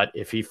 But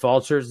if he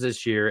falters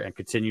this year and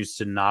continues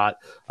to not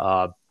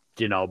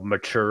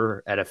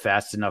mature at a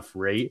fast enough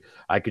rate,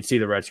 I could see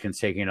the Redskins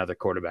taking another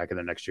quarterback in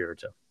the next year or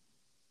two.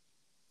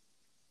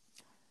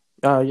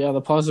 Yeah,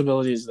 the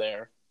possibility is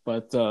there,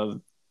 but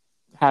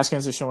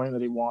Haskins is showing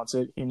that he wants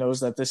it. He knows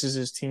that this is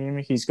his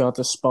team. He's got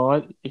the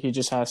spot. He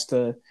just has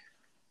to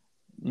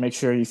make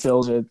sure he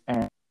fills it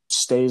and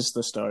stays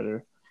the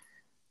starter.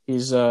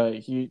 There's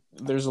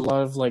a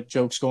lot of like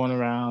jokes going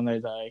around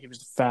that he was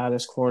the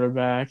fattest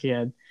quarterback. He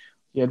had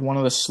one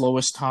of the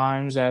slowest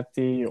times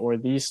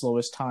the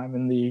slowest time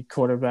in the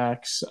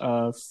quarterback's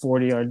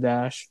 40-yard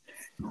dash.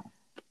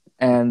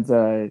 And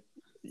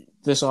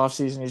this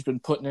offseason, he's been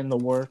putting in the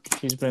work.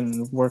 He's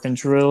been working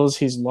drills.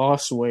 He's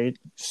lost weight.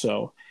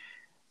 So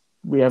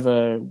we have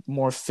a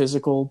more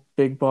physical,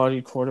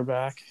 big-bodied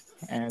quarterback,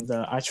 and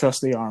I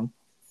trust the arm.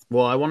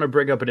 Well, I want to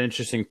bring up an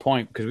interesting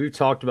point because we've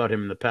talked about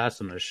him in the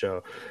past on this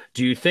show.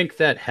 Do you think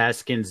that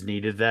Haskins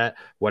needed that?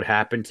 What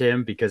happened to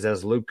him? Because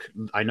as Luke,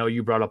 I know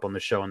you brought up on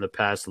the show in the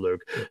past, Luke,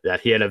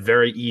 that he had a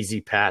very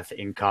easy path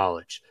in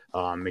college.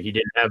 He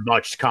didn't have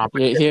much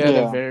competition. He had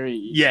a very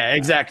easy path.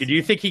 Exactly. Do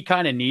you think he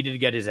kind of needed to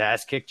get his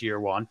ass kicked year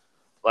one?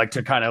 Like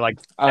to kind of like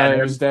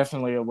it was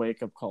definitely a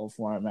wake-up call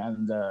for him,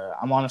 and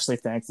I'm honestly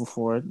thankful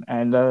for it.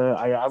 And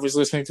I was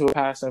listening to a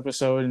past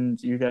episode, and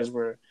you guys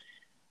were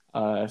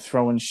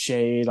throwing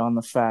shade on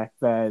the fact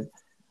that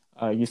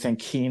you think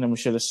Keenum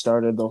should have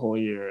started the whole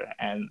year,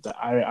 and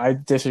I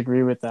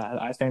disagree with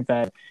that. I think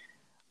that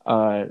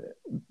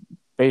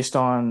based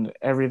on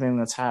everything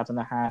that's happened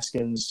to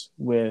Haskins,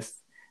 with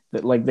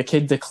the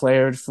kid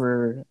declared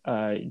for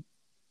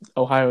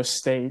Ohio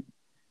State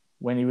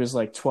when he was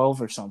like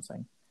 12 or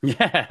something.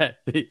 Yeah.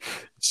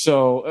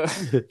 So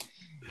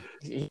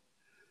he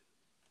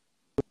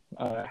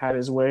had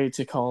his way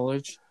to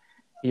college.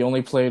 He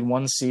only played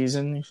one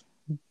season.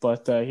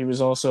 But he was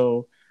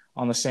also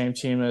on the same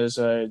team as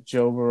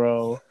Joe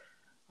Burrow.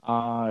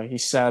 He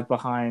sat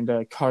behind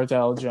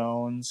Cardale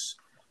Jones,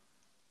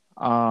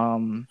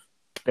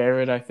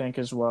 Barrett, I think,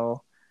 as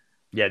well.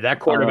 Yeah, that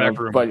quarterback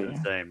room is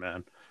insane,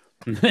 man.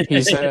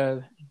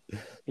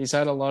 he's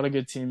had a lot of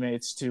good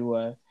teammates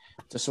to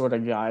sort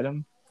of guide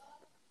him,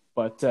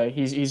 but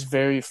he's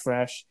very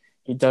fresh.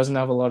 He doesn't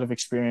have a lot of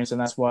experience,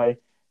 and that's why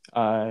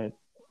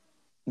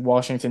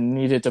Washington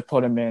needed to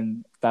put him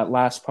in that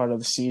last part of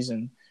the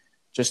season,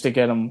 just to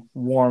get him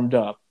warmed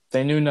up.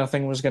 They knew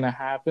nothing was going to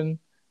happen.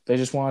 They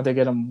just wanted to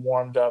get him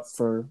warmed up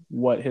for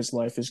what his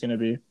life is going to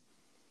be.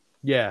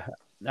 Yeah.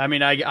 I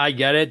mean, I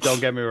get it. Don't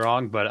get me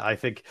wrong, but I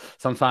think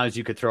sometimes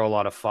you could throw a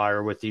lot of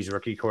fire with these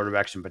rookie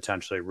quarterbacks and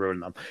potentially ruin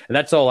them. And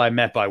that's all I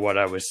meant by what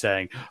I was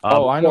saying.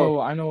 I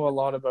know a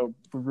lot about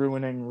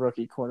ruining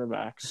rookie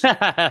quarterbacks.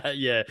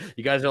 Yeah.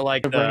 You guys are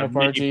like bring up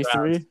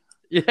RG3.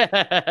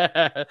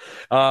 Yeah.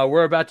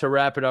 We're about to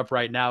wrap it up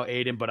right now,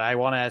 Aiden, but I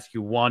want to ask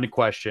you one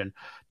question.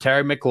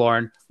 Terry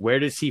McLaurin, where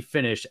does he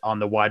finish on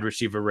the wide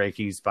receiver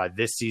rankings by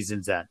this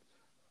season's end?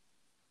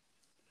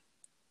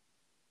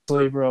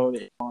 Bro,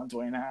 on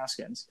Dwayne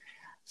Haskins.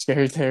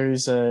 Scary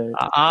Terry's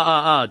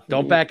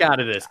Don't back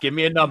out of this. Give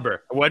me a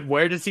number.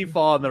 Where does he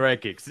fall in the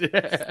rankings?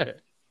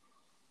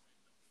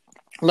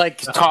 Like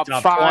top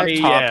 5,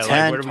 20, top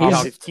 10,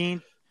 top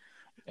 15.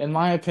 In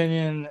my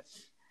opinion,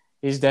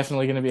 he's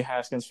definitely going to be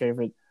Haskins'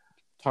 favorite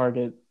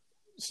target.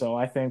 So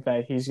I think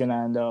that he's going to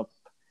end up,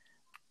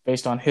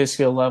 based on his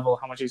skill level,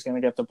 how much he's going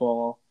to get the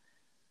ball,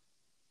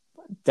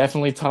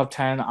 definitely top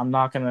 10. I'm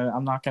not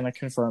gonna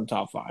confirm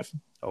top 5.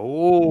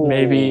 Oh,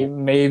 maybe.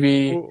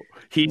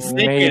 He's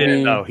thinking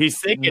it though. He's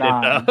thinking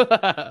 9. It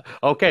though.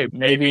 Okay,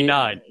 maybe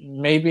 9.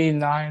 Maybe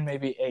 9,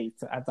 maybe 8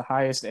 at the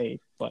highest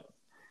 8. But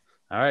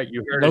all right,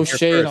 you heard no it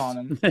shade first. on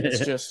him.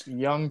 It's just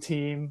young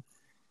team.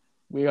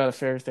 We got to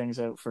figure things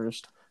out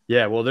first.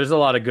 Yeah, well, there's a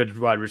lot of good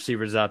wide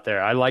receivers out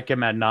there. I like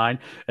him at 9.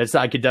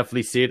 I could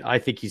definitely see it. I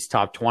think he's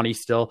top 20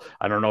 still.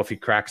 I don't know if he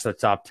cracks the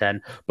top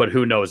 10, but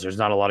who knows? There's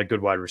not a lot of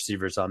good wide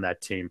receivers on that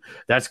team.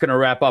 That's going to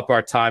wrap up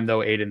our time, though,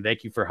 Aiden.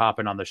 Thank you for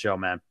hopping on the show,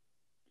 man.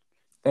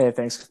 Hey,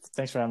 thanks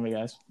for having me,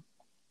 guys.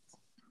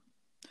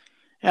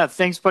 Yeah,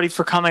 thanks, buddy,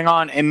 for coming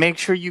on. And make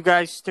sure you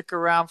guys stick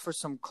around for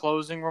some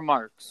closing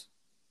remarks.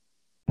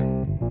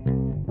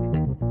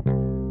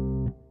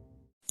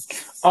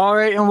 All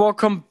right, and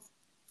welcome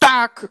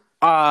back.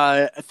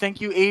 Thank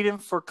you,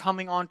 Aiden, for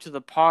coming on to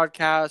the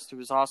podcast. It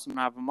was awesome to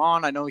have him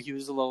on. I know he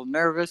was a little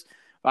nervous,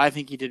 but I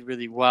think he did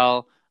really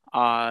well.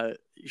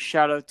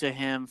 Shout out to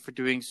him for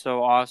doing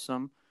so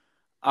awesome.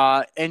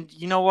 And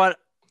you know what?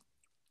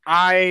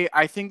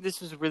 I think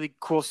this is a really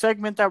cool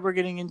segment that we're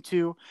getting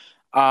into.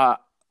 We're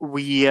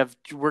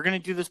going to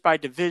do this by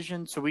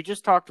division. So we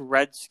just talked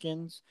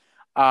Redskins.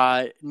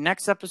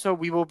 Next episode,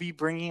 we will be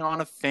bringing on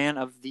a fan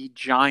of the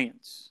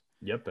Giants.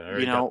 Yep, I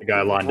already got the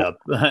guy lined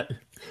up.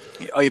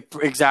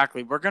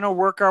 Exactly. We're going to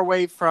work our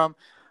way from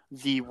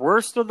the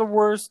worst of the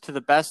worst to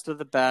the best of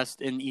the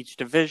best in each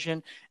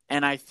division.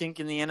 And I think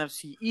in the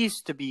NFC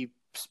East, to be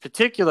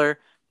particular,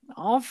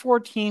 all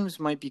 4 teams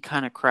might be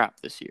kind of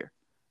crap this year.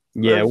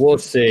 Yeah, we'll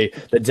see.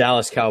 The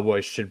Dallas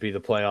Cowboys should be the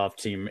playoff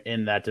team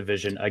in that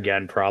division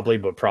again, probably,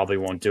 but probably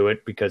won't do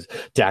it because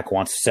Dak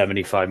wants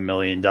 $75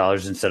 million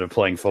instead of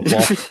playing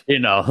football. They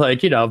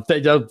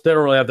don't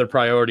really have their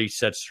priorities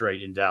set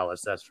straight in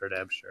Dallas. That's for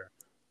damn sure.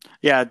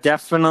 Yeah,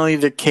 definitely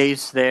the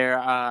case there.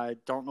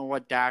 Don't know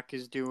what Dak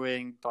is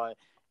doing, but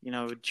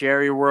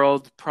Jerry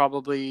World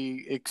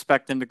probably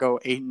expect them to go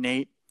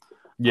 8-8.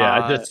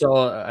 Yeah, I just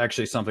saw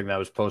actually something that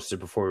was posted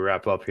before we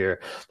wrap up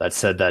here that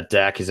said that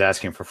Dak is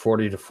asking for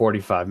 40 to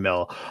 45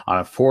 mil on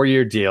a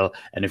 4-year deal.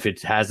 And if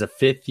it has a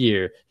 5th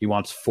year, he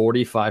wants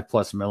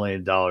 $45+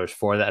 million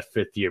for that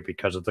 5th year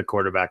because of the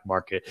quarterback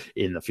market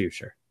in the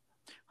future.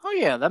 Oh,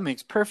 yeah, that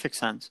makes perfect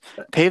sense.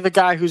 Pay the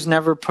guy who's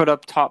never put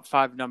up top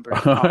 5 numbers,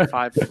 top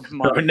 5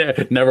 money.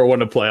 Never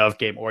won a playoff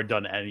game or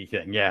done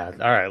anything. Yeah.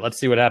 All right. Let's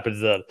see what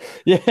happens then.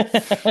 Yeah.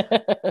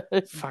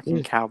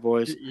 Fucking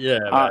Cowboys. Yeah,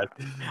 man.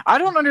 I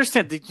don't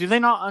understand. Do they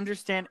not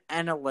understand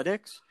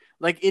analytics?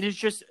 Like, it is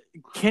just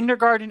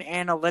kindergarten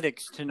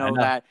analytics to know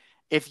that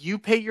if you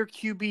pay your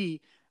QB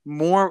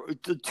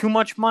too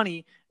much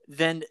money,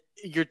 then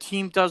your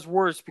team does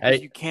worse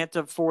because you can't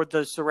afford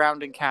the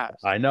surrounding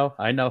cast. I know.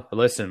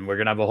 Listen, we're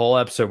going to have a whole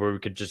episode where we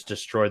could just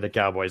destroy the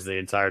Cowboys the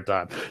entire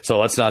time. So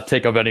let's not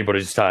take up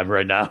anybody's time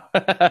right now.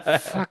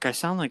 Fuck, I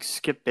sound like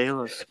Skip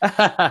Bayless.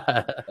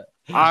 All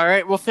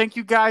right. Well, thank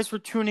you guys for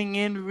tuning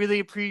in. We really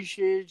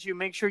appreciate you.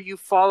 Make sure you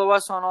follow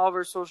us on all of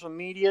our social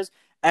medias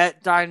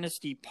at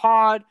Dynasty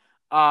Pod.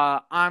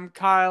 I'm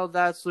Kyle.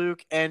 That's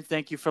Luke. And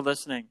thank you for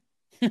listening.